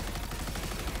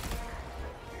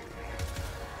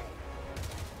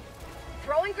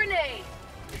 Throwing grenade.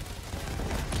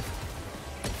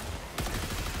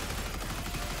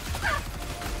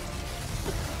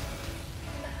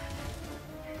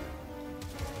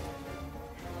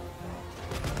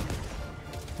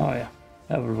 Oh yeah,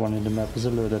 everyone in the map is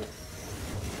alerted.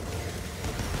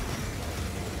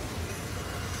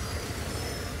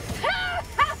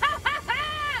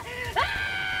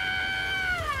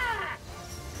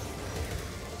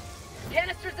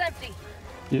 Canister's empty.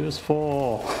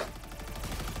 Useful.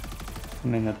 I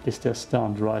mean, at least they're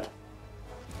stunned, right?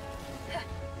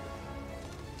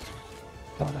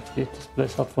 God, I cleared this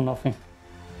place up for nothing.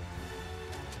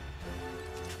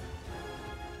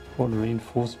 All the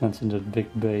reinforcements in that big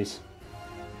base.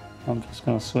 I'm just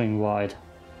gonna swing wide.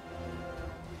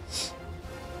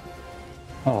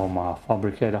 Oh my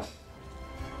fabricator.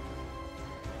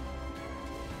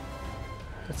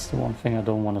 That's the one thing I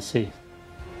don't want to see.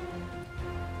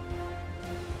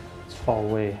 It's far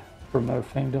away from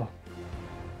everything though.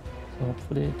 So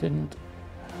hopefully it didn't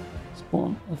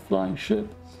spawn a flying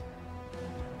ship.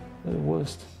 The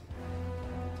worst.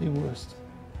 The worst.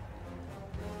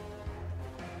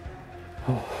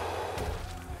 Oh,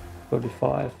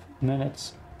 35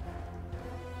 minutes.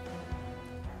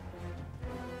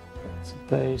 That's a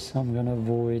base I'm gonna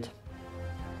avoid.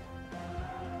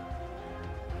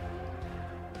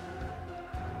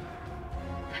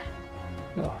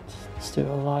 God,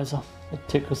 sterilizer. It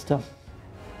tickles them.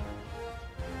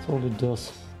 That's all it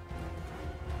does.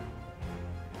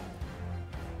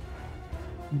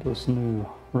 Those new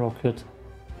rocket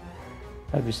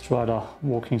heavy strider,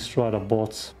 walking strider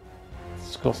bots.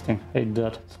 Disgusting, hate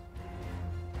that.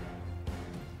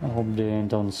 I hope they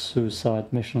ain't on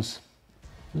suicide missions.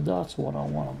 That's what I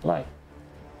want to play.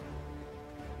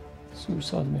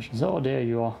 Suicide missions. Oh, there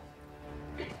you are.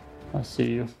 I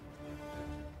see you.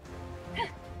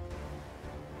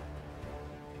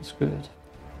 It's good.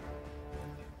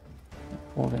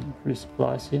 Holding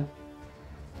resupplies here.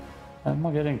 Am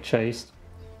I getting chased?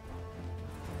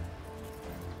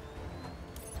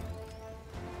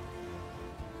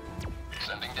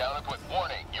 Sending down a quick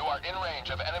warning. You are in range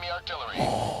of enemy artillery.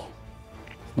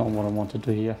 Not what I wanted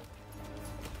to hear.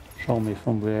 Show me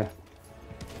from where.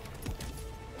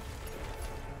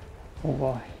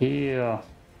 Over here.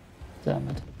 Damn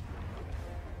it.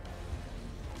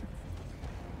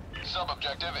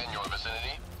 Sub-objective in your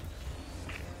vicinity.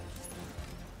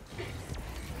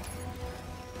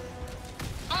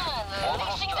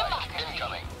 Orbital strike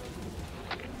incoming.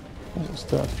 What was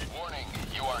that? Warning,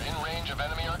 you are in range of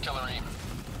enemy artillery.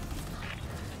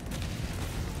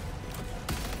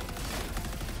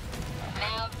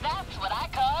 Now that's what I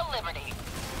call liberty.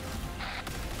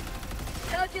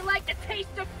 How'd you like the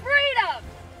taste of freedom?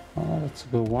 Oh, that's a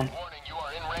good one. Warning, you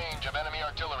are in range of enemy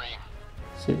artillery.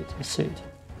 See it, I see it.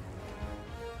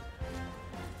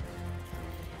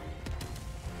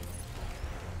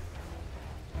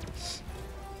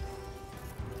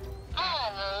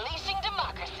 Unleashing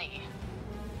democracy.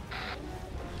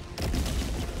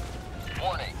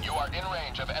 Warning, you are in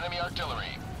range of enemy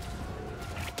artillery.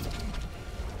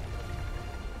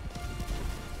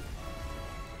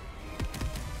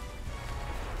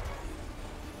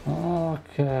 Oh,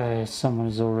 Okay, someone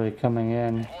is already coming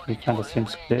in. He kind of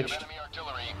seems glitched. Enemy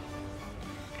artillery.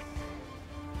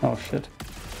 Oh shit.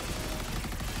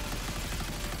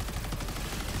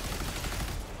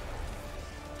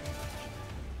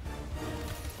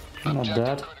 Not Objective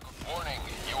dead. critical. Warning,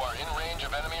 you are in range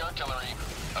of enemy artillery.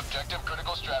 Objective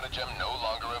critical stratagem no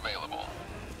longer available.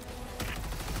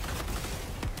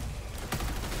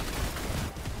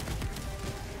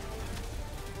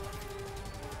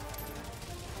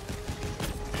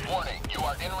 Warning, you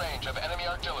are in range of enemy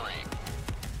artillery.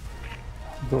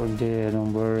 Going there,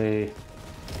 don't worry.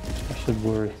 I should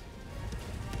worry.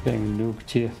 Getting nuked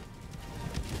here.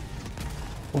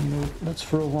 Oh no, let's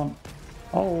throw one.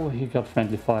 Oh, he got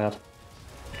friendly fired.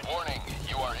 Warning,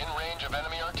 you are in range of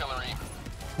enemy artillery.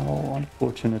 Oh,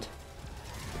 unfortunate.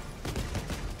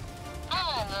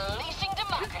 Unleashing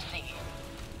democracy.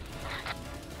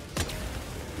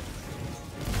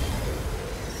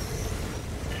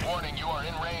 Warning, you are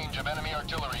in range of enemy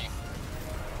artillery.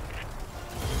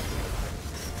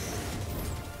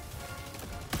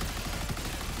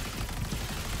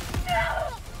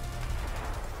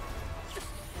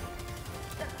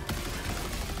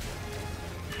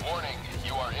 Warning,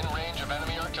 you are in range of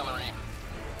enemy artillery.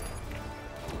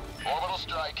 Orbital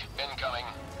strike incoming.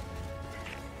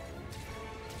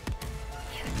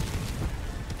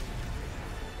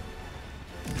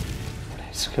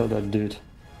 Let's kill that dude.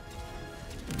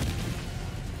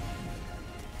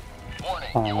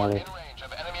 Warning, you are in range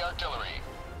of enemy artillery.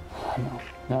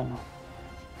 No.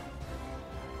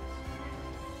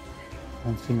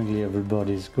 And seemingly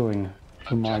everybody's going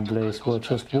to my place where it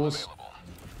just was.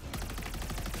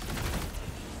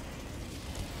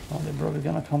 Are they probably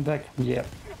gonna come back? Yep.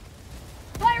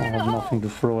 I have nothing to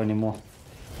throw anymore.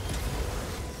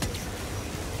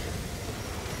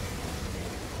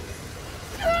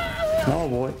 Oh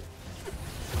boy.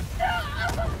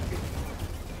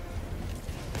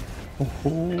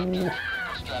 Oh,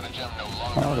 Stratagem no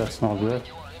longer. oh, that's not good.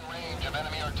 You are in range of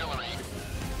enemy artillery.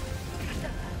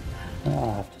 Oh,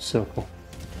 I have to circle.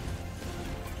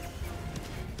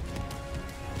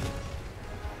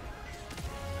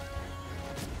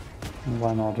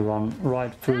 Why not run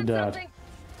right through that?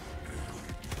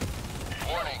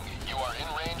 Warning, you are in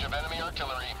range of enemy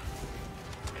artillery.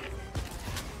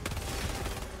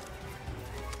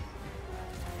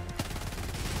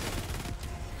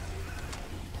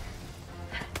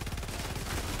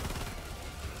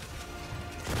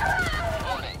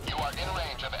 Warning, you are in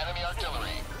range of enemy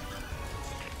artillery.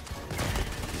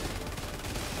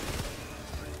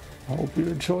 I hope you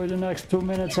enjoy the next 2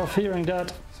 minutes of hearing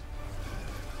that.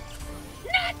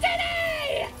 Not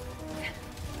today!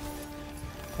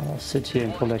 I'll sit here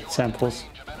and collect samples.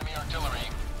 Range of enemy artillery.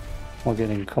 We're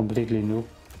getting completely new.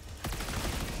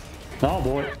 Oh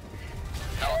boy.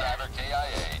 Helldiver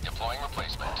KIA deploying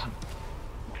replacement.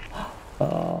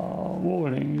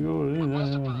 Warning.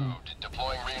 Request approved.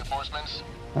 Deploying reinforcements.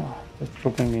 That's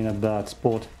putting me in a bad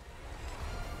spot.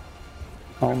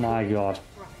 Oh my god.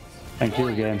 Thank you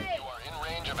again. You are in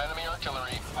range of enemy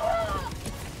artillery.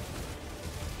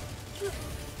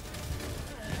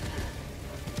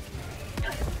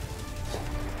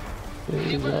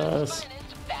 Jesus.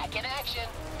 Back in action.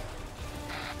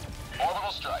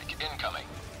 Orbital strike incoming.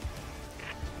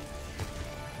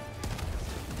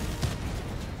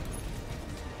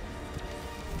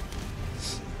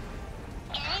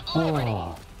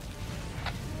 Oh.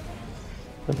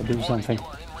 Better do something. You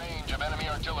are in range of enemy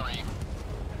artillery.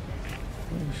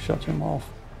 Shut him off.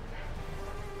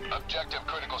 Objective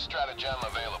critical stratagem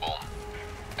available.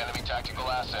 Enemy tactical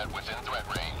asset within threat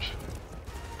range.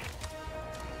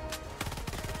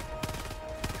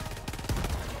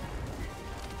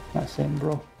 Nice aim,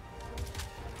 bro.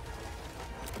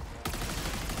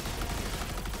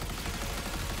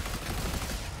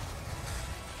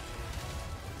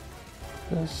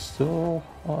 There's still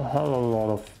a hell of a lot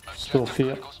of stuff Objective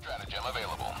here. critical stratagem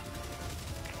available.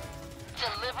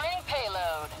 Delivering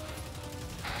payload.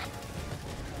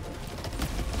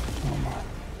 Oh my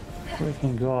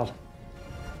freaking god.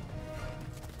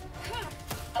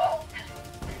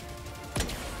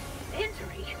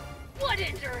 Injury? What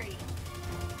injury?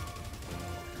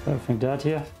 Everything dead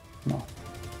here? No.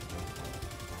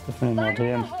 Definitely not Fire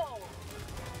in him. the hole!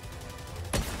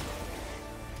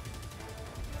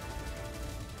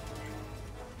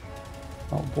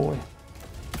 Oh boy.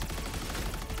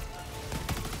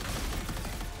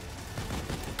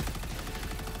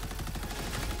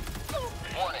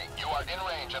 Warning, you are in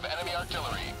range of enemy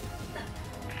artillery.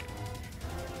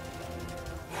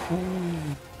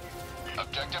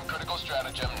 Objective critical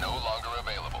stratagem no longer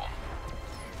available.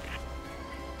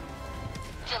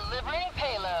 Delivering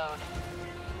payload.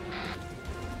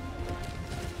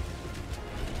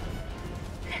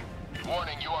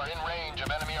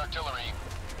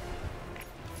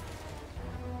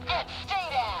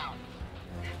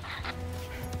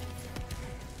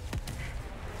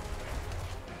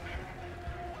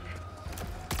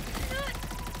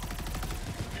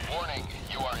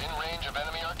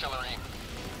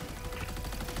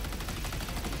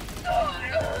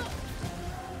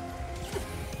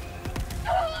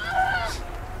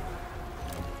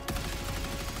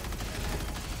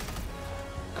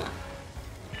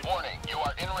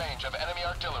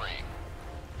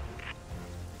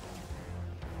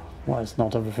 Why is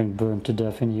not everything burned to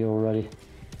death in here already?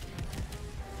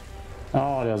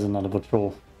 Oh, there's another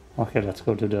patrol. Okay, let's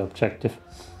go to the objective.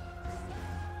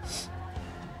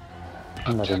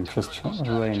 Let him just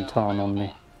rain down on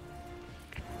me.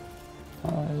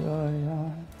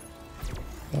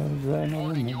 Rain on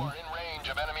Warning, me. you are in range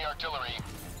of enemy artillery.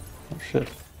 Oh shit.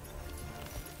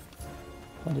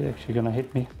 Are they actually gonna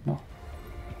hit me? No.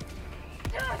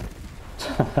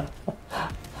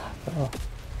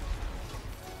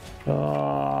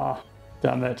 Oh,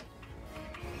 damn it.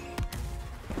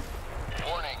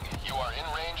 Warning, you are in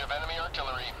range of enemy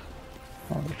artillery.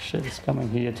 Oh, the shit is coming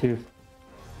here too.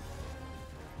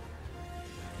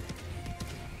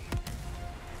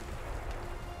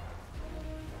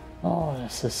 Oh,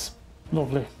 this is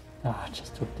lovely. Ah, I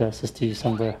just took the SSD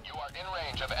somewhere. You are in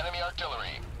range of enemy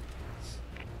artillery.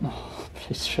 Oh,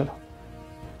 please shut up.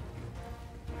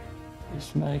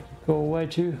 Please make it go away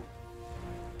too.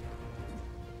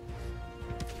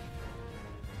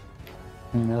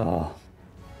 No.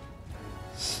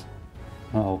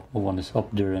 Oh, no one is up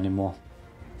there anymore.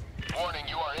 Warning,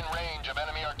 you are in range of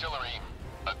enemy artillery.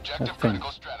 Objective Okay.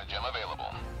 critical stratagem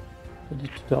available. Ready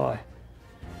to die.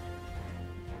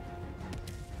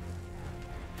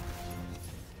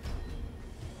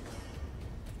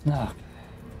 Okay.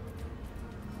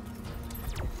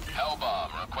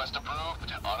 Hellbomb, request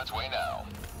approved, on its way now.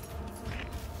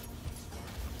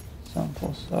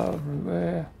 Samples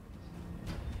everywhere.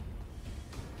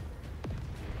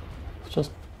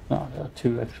 Just, no, there are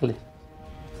two actually.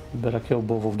 Better kill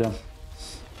both of them.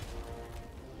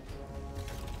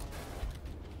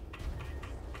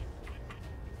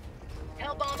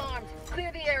 Hellbomb armed.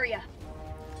 Clear the area.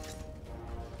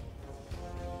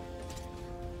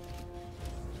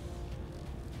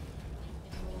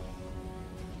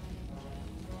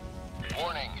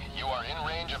 Warning, you are in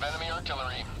range of enemy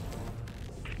artillery.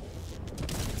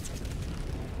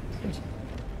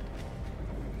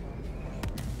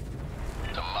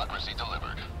 Democracy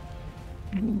delivered.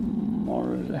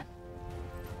 Already.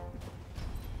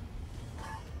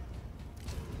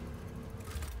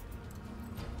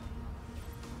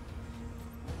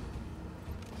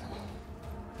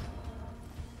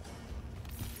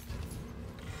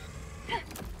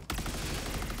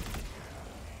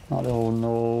 I don't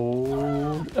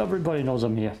know. Everybody knows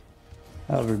I'm here.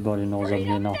 Everybody knows I'm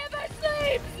here now. Never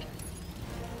sleeps!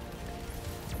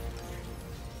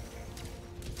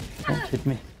 Don't hit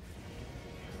me.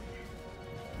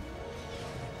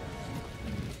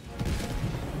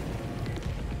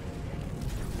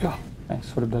 Yeah, thanks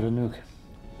for the better nuke.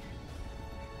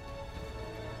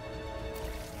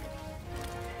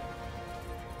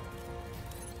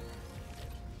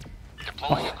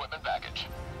 Deploying equipment package.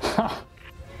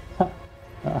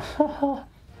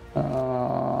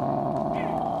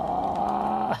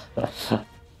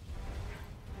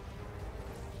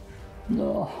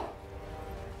 No.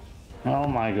 Oh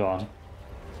my god.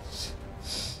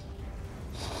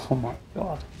 Oh my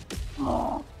god.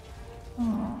 Oh.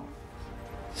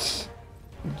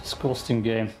 Disgusting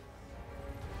game.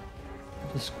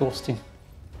 Disgusting.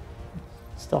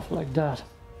 Stuff like that.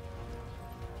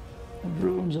 It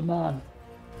ruins a man.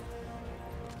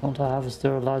 Don't I have a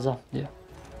sterilizer? Yeah.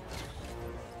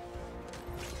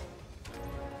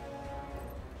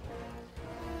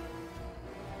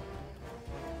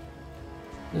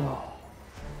 Oh.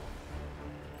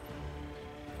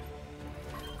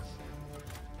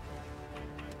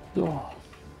 Oh.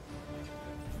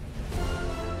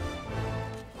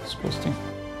 Disgusting.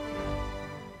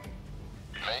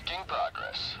 Making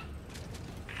progress.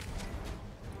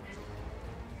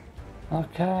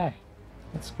 Okay.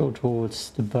 Let's go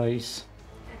towards the base.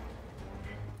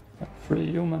 3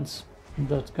 humans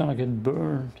that's gonna get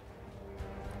burned.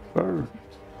 Burned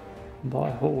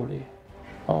by holy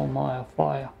almighty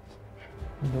fire.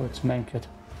 Though it's Menket.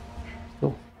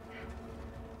 Still.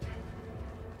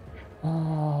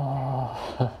 No.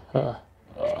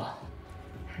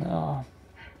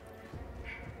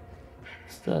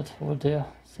 Is that over there?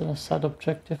 Is that a side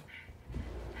objective?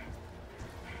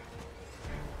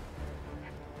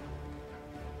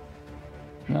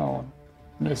 No.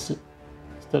 Is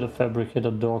that a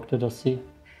fabricated dog that I see?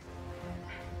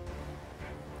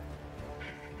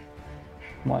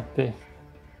 Might be.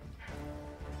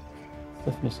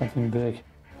 Definitely something big.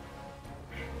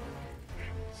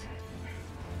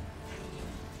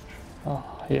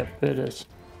 Oh, yep, it is.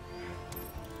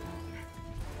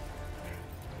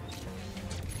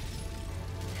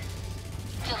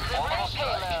 Orbital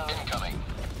strike incoming.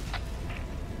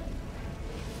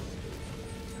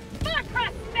 For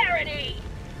prosperity!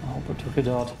 I hope I took it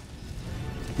out.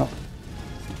 No.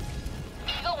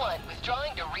 Eagle 1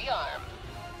 withdrawing to rearm.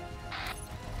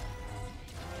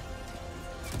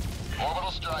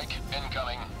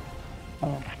 I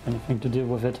don't have anything to do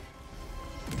with it.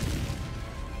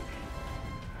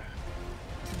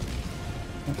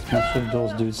 Let's mess with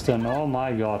those dudes then. Oh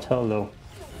my god, hello.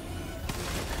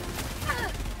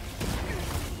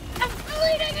 I'm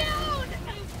bleeding out!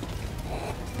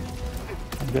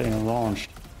 I'm getting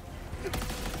launched.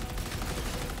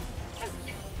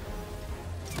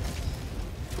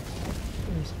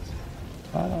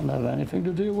 I don't have anything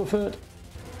to do with it.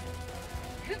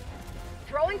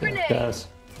 Throwing grenade. Yes.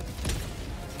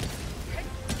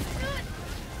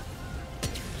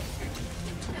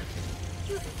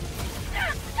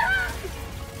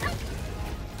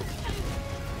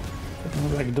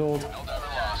 Ragdolled. Helldiver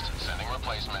lost. Sending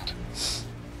replacement.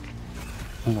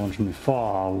 Launch me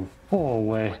far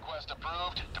away. Request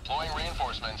approved. Deploying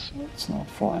reinforcements. It's not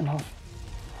far enough.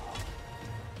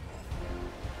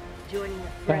 Joining the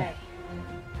fray.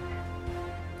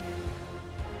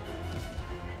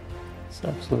 It's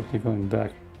absolutely going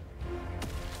back.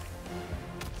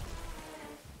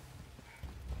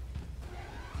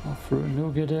 I'll throw a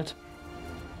nougat it.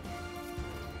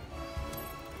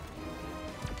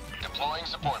 Deploying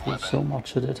support Threw weapon. so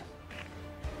much at it.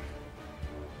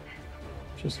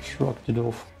 Just shrugged it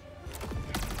off.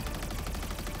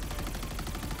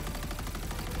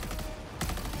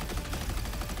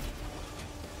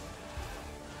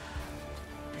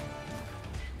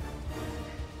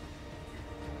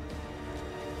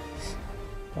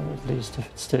 Or at least if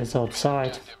it stays outside,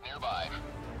 Objective nearby.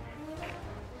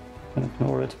 I can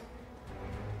ignore it.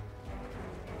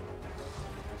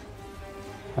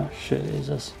 Ah, shit,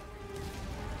 Jesus.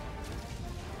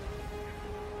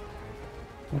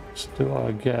 What do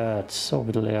I get?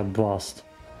 Orbital air blast.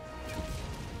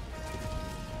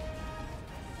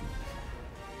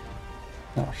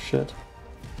 Oh shit.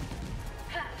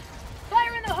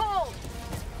 Fire in the hole!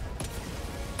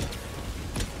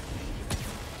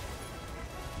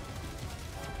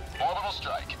 Orbital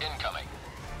strike incoming.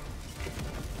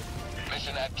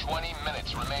 Mission at 20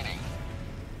 minutes remaining.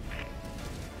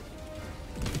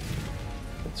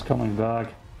 It's coming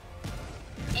back.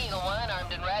 Eagle 1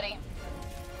 armed and ready.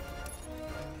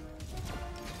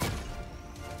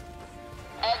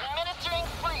 Administering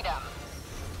freedom.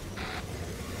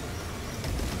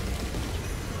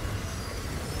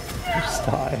 Please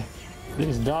die.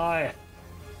 Please die.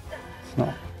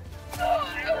 No.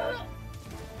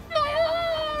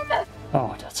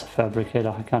 Oh, that's a fabricator.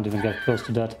 I can't even get close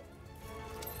to that.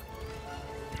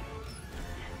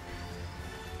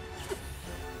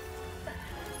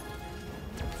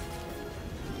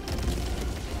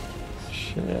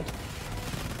 Shit.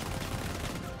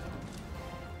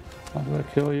 How do I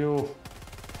kill you?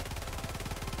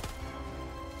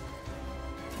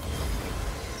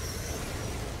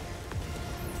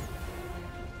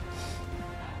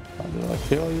 How do I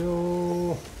kill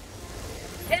you?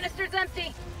 Canister's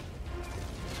empty.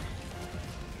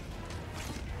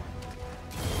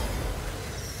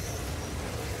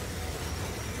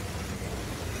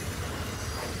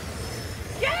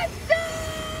 Get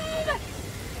them!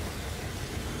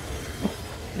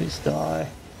 Please die.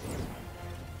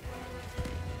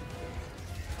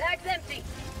 Bag's empty.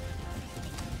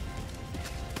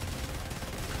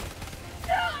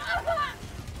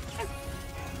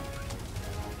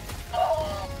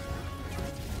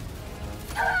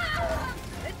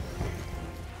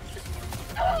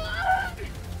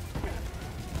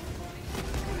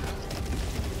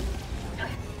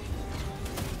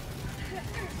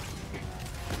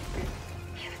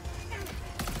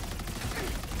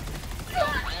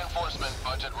 Reinforcement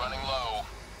budget running low.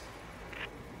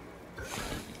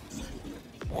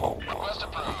 Request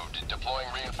approved. Deploying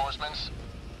reinforcements.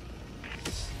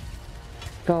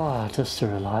 God, the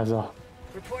sterilizer.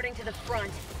 Reporting to the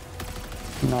front.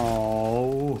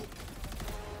 No.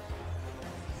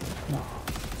 No.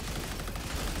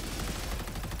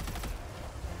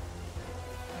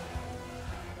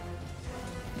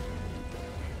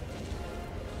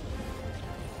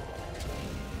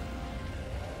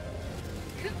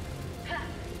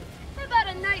 How about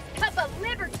a nice cup of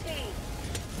liberty?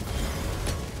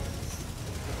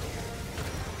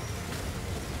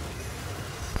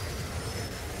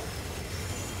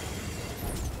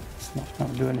 It's not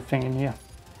gonna do anything in here.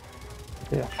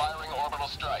 Yeah. Firing orbital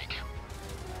strike.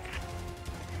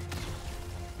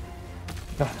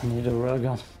 God, I need a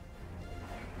railgun.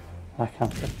 I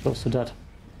can't get close to that.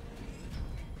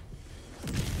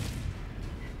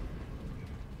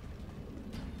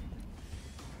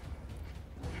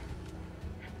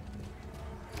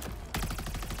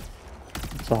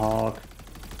 It's a hawk.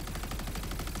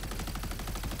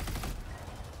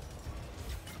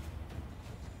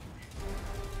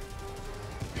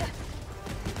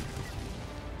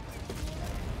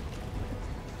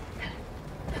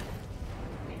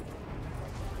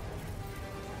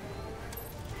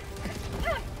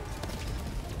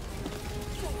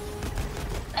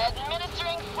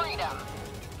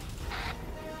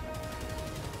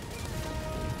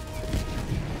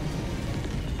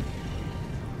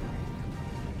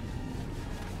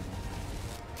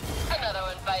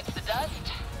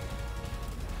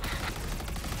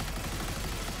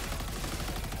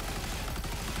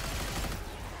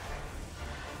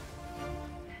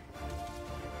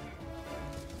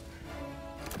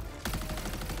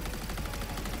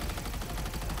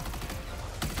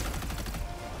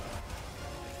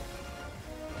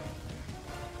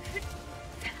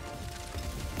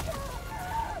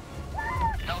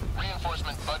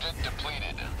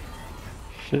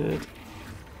 Shit.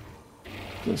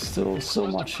 There's still so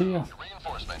much here.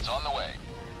 Reinforcements on the way.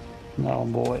 No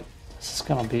boy, this is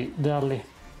gonna be deadly.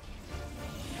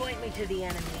 Point me to the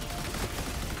enemy.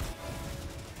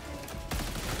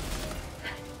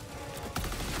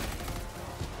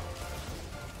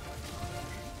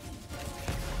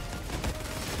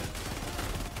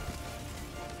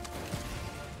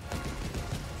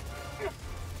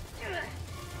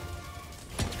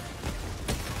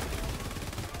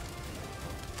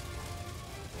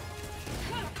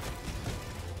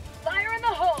 Fire in the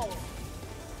hole!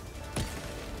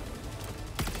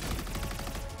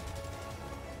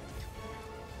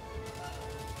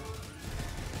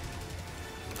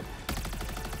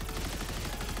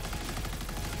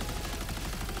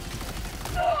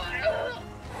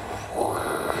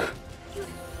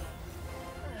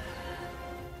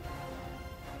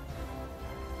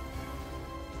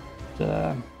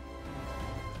 Damn.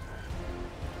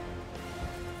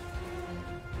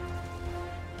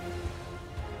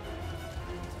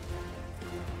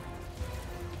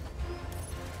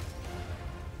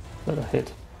 Better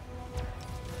hit.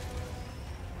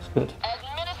 It's good.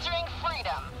 Administering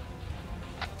freedom.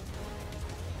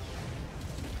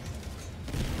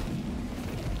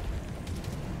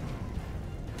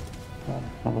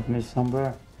 Come with me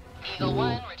somewhere. Eagle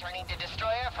 1 returning to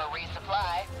destroyer for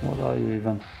resupply. What are you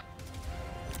even?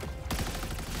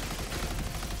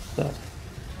 That.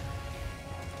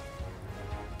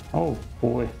 Oh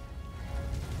boy.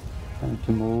 Time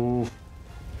to move.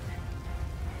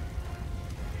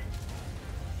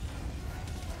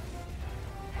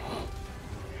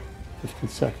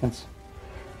 Seconds.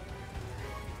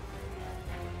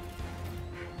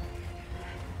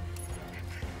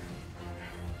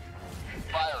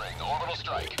 Firing orbital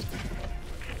strike.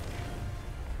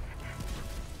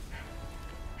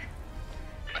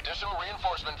 Additional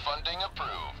reinforcement funding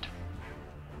approved.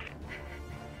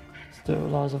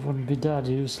 Sterilizer wouldn't be that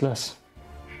useless.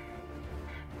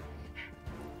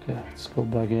 Okay, let's go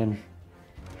back in.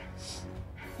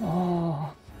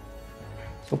 Oh,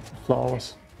 so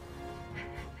flowers.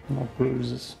 No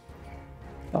bruises.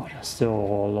 Oh, there's still a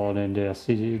whole lot in there.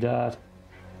 See that?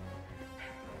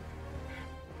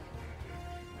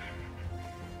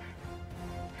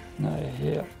 Not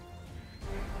here.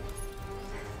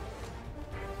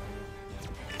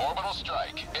 Orbital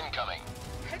strike incoming.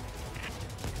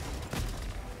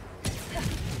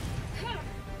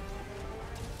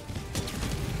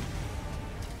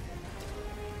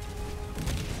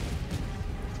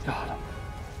 God, I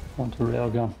want a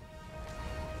railgun.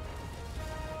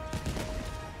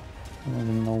 I don't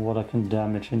even know what I can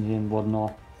damage in here and what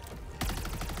not.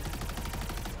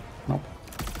 Nope.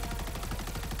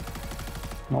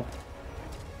 Nope.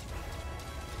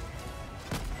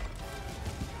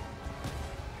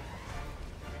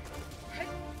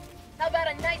 How about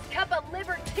a nice cup of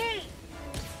liver tea?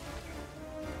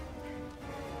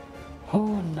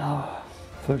 Oh no.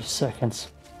 30 seconds.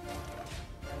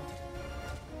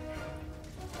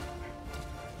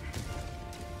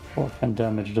 Or I can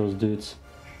damage those dudes.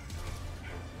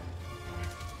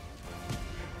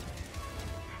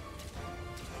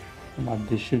 They might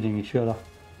be shooting each other.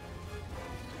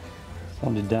 It's the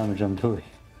only damage I'm doing.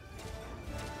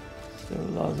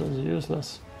 Sterilizer is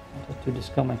useless. That dude is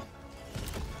coming.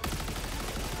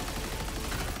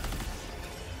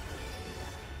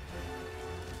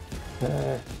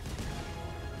 Okay.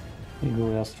 Eagle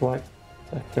airstrike.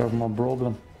 Take care of my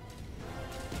problem.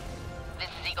 This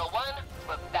is Eagle 1.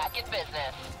 We're back in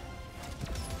business.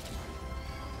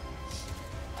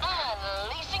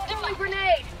 Unleashing democracy.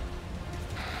 Grenade!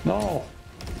 No!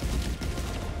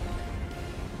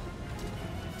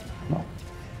 No.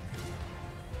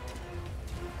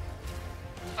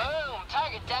 Boom!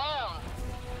 Target down.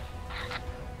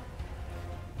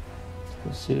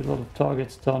 Still see a lot of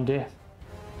targets down there.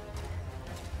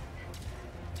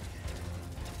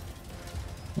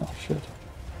 Oh shit.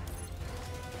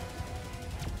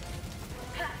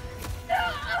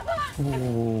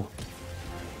 Ooh.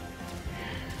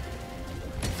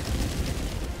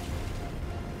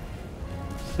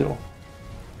 Still.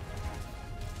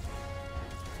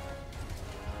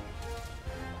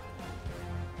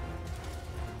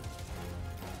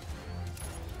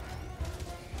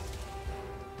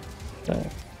 Okay,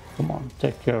 come on,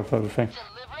 take care of everything.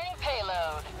 Delivering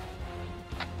payload.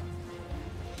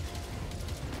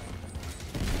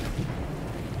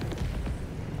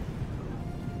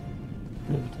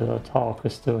 The Talk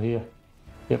is still here.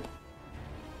 Yep.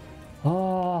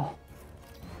 Oh,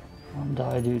 don't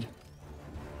die, dude.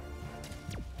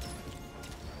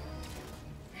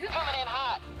 Coming in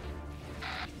hot.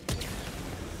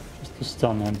 Just to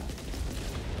stun him.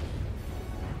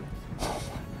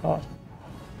 God.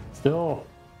 Still.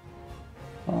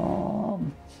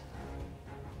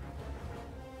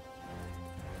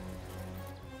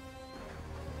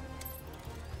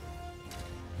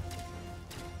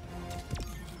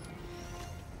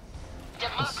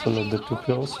 That's a little bit too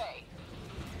close.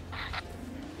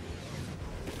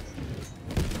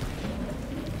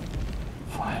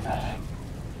 Finally.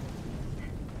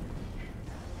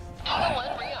 One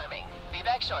rearming. Be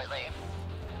back shortly.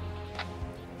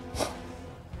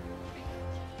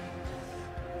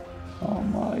 Oh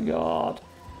my god.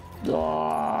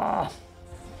 Ah,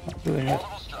 not doing it.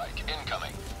 Orbital strike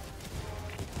incoming.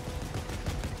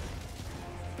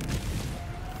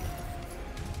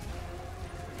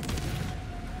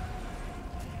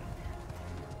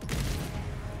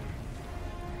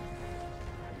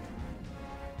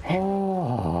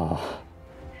 Oh,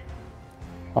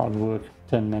 hard work,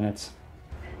 10 minutes.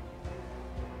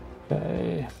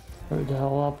 Okay, hurry the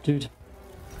hell up, dude.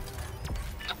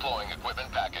 Deploying equipment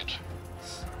package.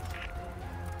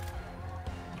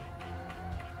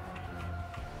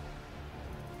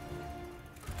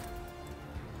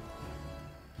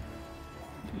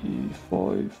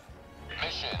 E5.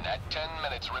 Mission at 10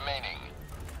 minutes remaining.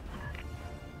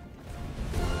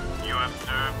 You have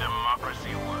served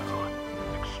democracy well.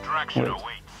 Extraction Wait.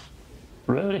 awaits.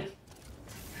 Really?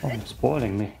 Oh, you're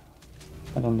spoiling me.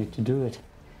 I don't need to do it.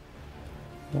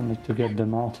 I don't need to get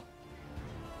them out.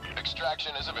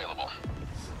 Extraction is available.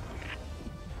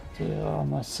 There are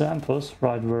my samples,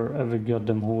 right where every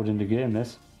goddamn horde in the game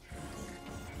is.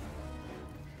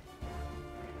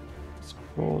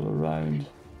 Scroll around.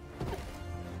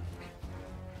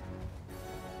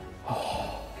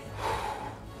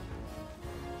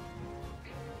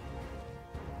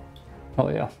 Oh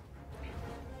yeah.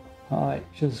 I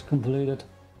just completed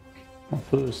my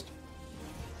first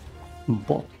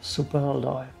bot Super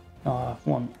Helldive. Now I have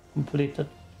one completed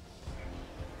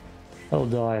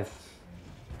Helldive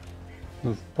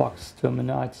with bugs,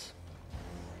 terminates,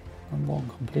 and one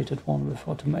completed one with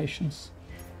automations.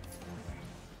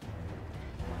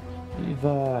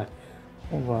 Evac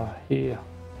over here.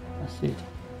 I see it.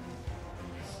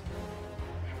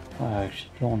 I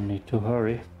actually don't need to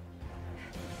hurry.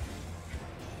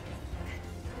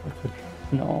 I could,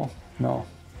 no,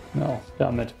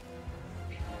 damn it.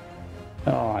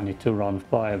 Oh, I need to run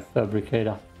by a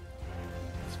fabricator.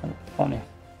 It's kind of funny.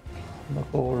 Look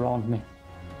all around me.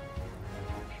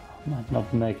 Might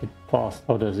not make it past.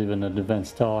 Oh, there's even a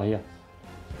defense tower here.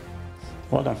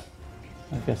 Well done.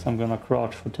 I guess I'm gonna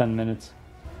crouch for 10 minutes.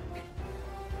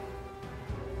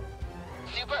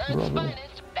 Super Earth's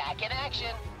finest back in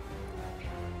action.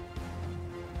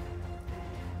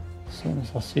 As soon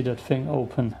as I see that thing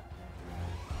open,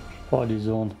 party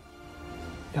zone.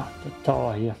 Yeah, the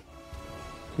tower here.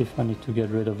 See if I need to get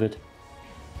rid of it.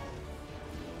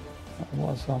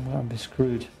 Otherwise I'm gonna be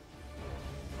screwed.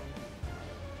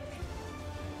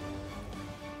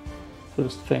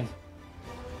 First thing.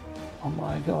 Oh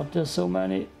my god, there's so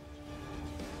many.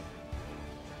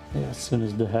 Yeah, as soon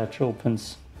as the hatch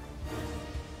opens,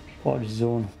 party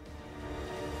zone.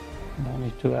 I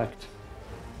need to act.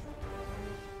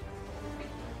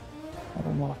 I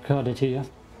don't want to cut it here.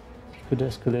 Could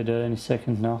escalate at any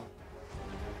second now.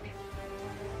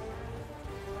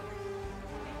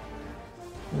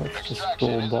 Let's just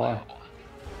go by.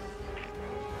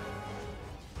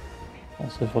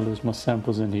 Also, if I lose my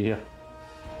samples in here,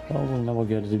 I will never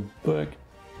get it back.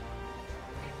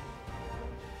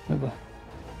 Never.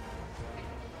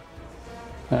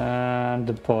 And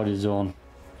the party zone.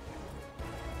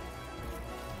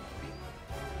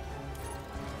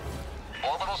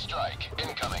 Orbital strike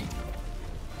incoming.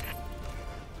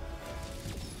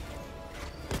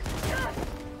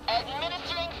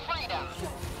 Administering freedom.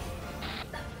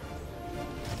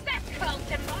 That's called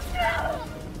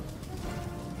democracy.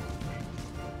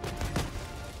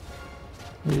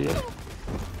 Yeah.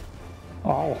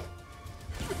 Oh.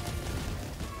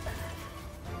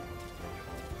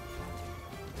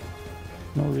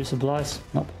 No resupplies?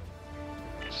 Nope.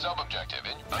 Sub-objective.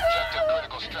 Objective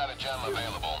critical stratagem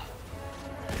available.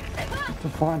 To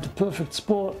find the perfect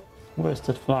spot. Where's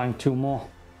that flying 2 more?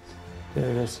 There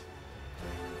it is.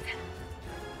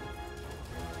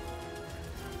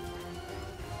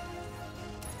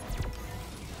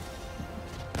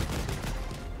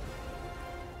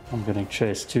 I'm getting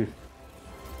chased too.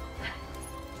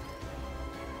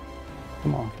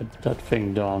 Come on, get that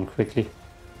thing down quickly.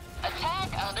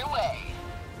 Attack underway.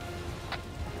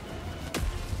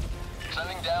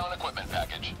 Sending down equipment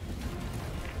package.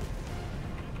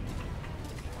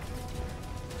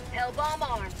 Hell bomb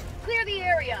armed. Clear the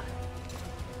area.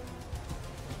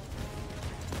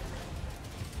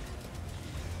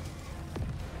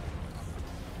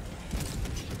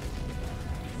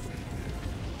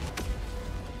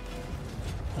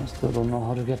 Still don't know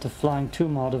how to get the flying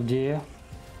tomb out of the air.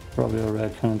 Probably a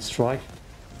red cannon strike.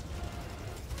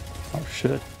 Oh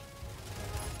shit.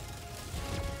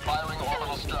 Firing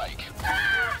orbital strike.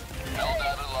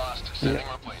 Helldiver lost. Sending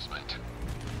replacement.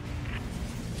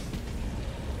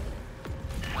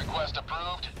 Request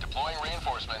approved. Deploying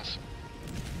reinforcements.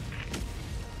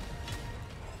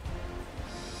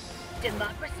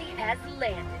 Democracy has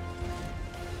landed.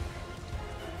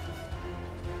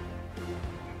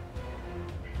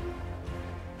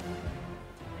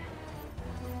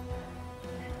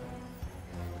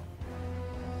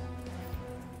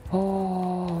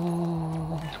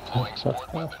 Oh. Deploying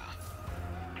support weapon.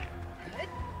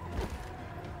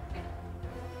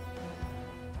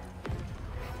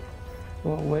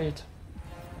 Oh wait.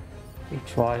 We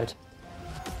try it.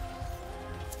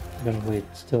 I'm gonna wait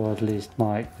still, at least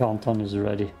my countdown is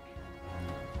ready.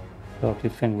 Lucky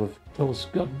thing with those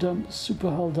goddamn super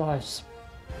Helldives.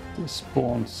 They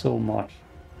spawn so much.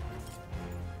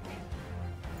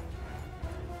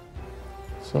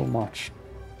 So much.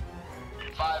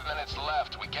 5 minutes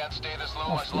left. We can't stay this low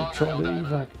much After longer, try the Helldiver.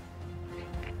 evac.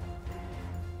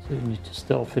 So you need to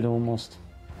stealth it almost.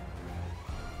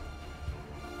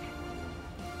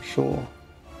 Sure.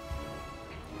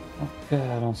 Okay,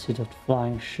 I don't see that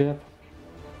flying ship.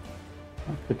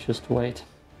 I could just wait.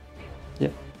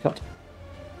 Yep, cut.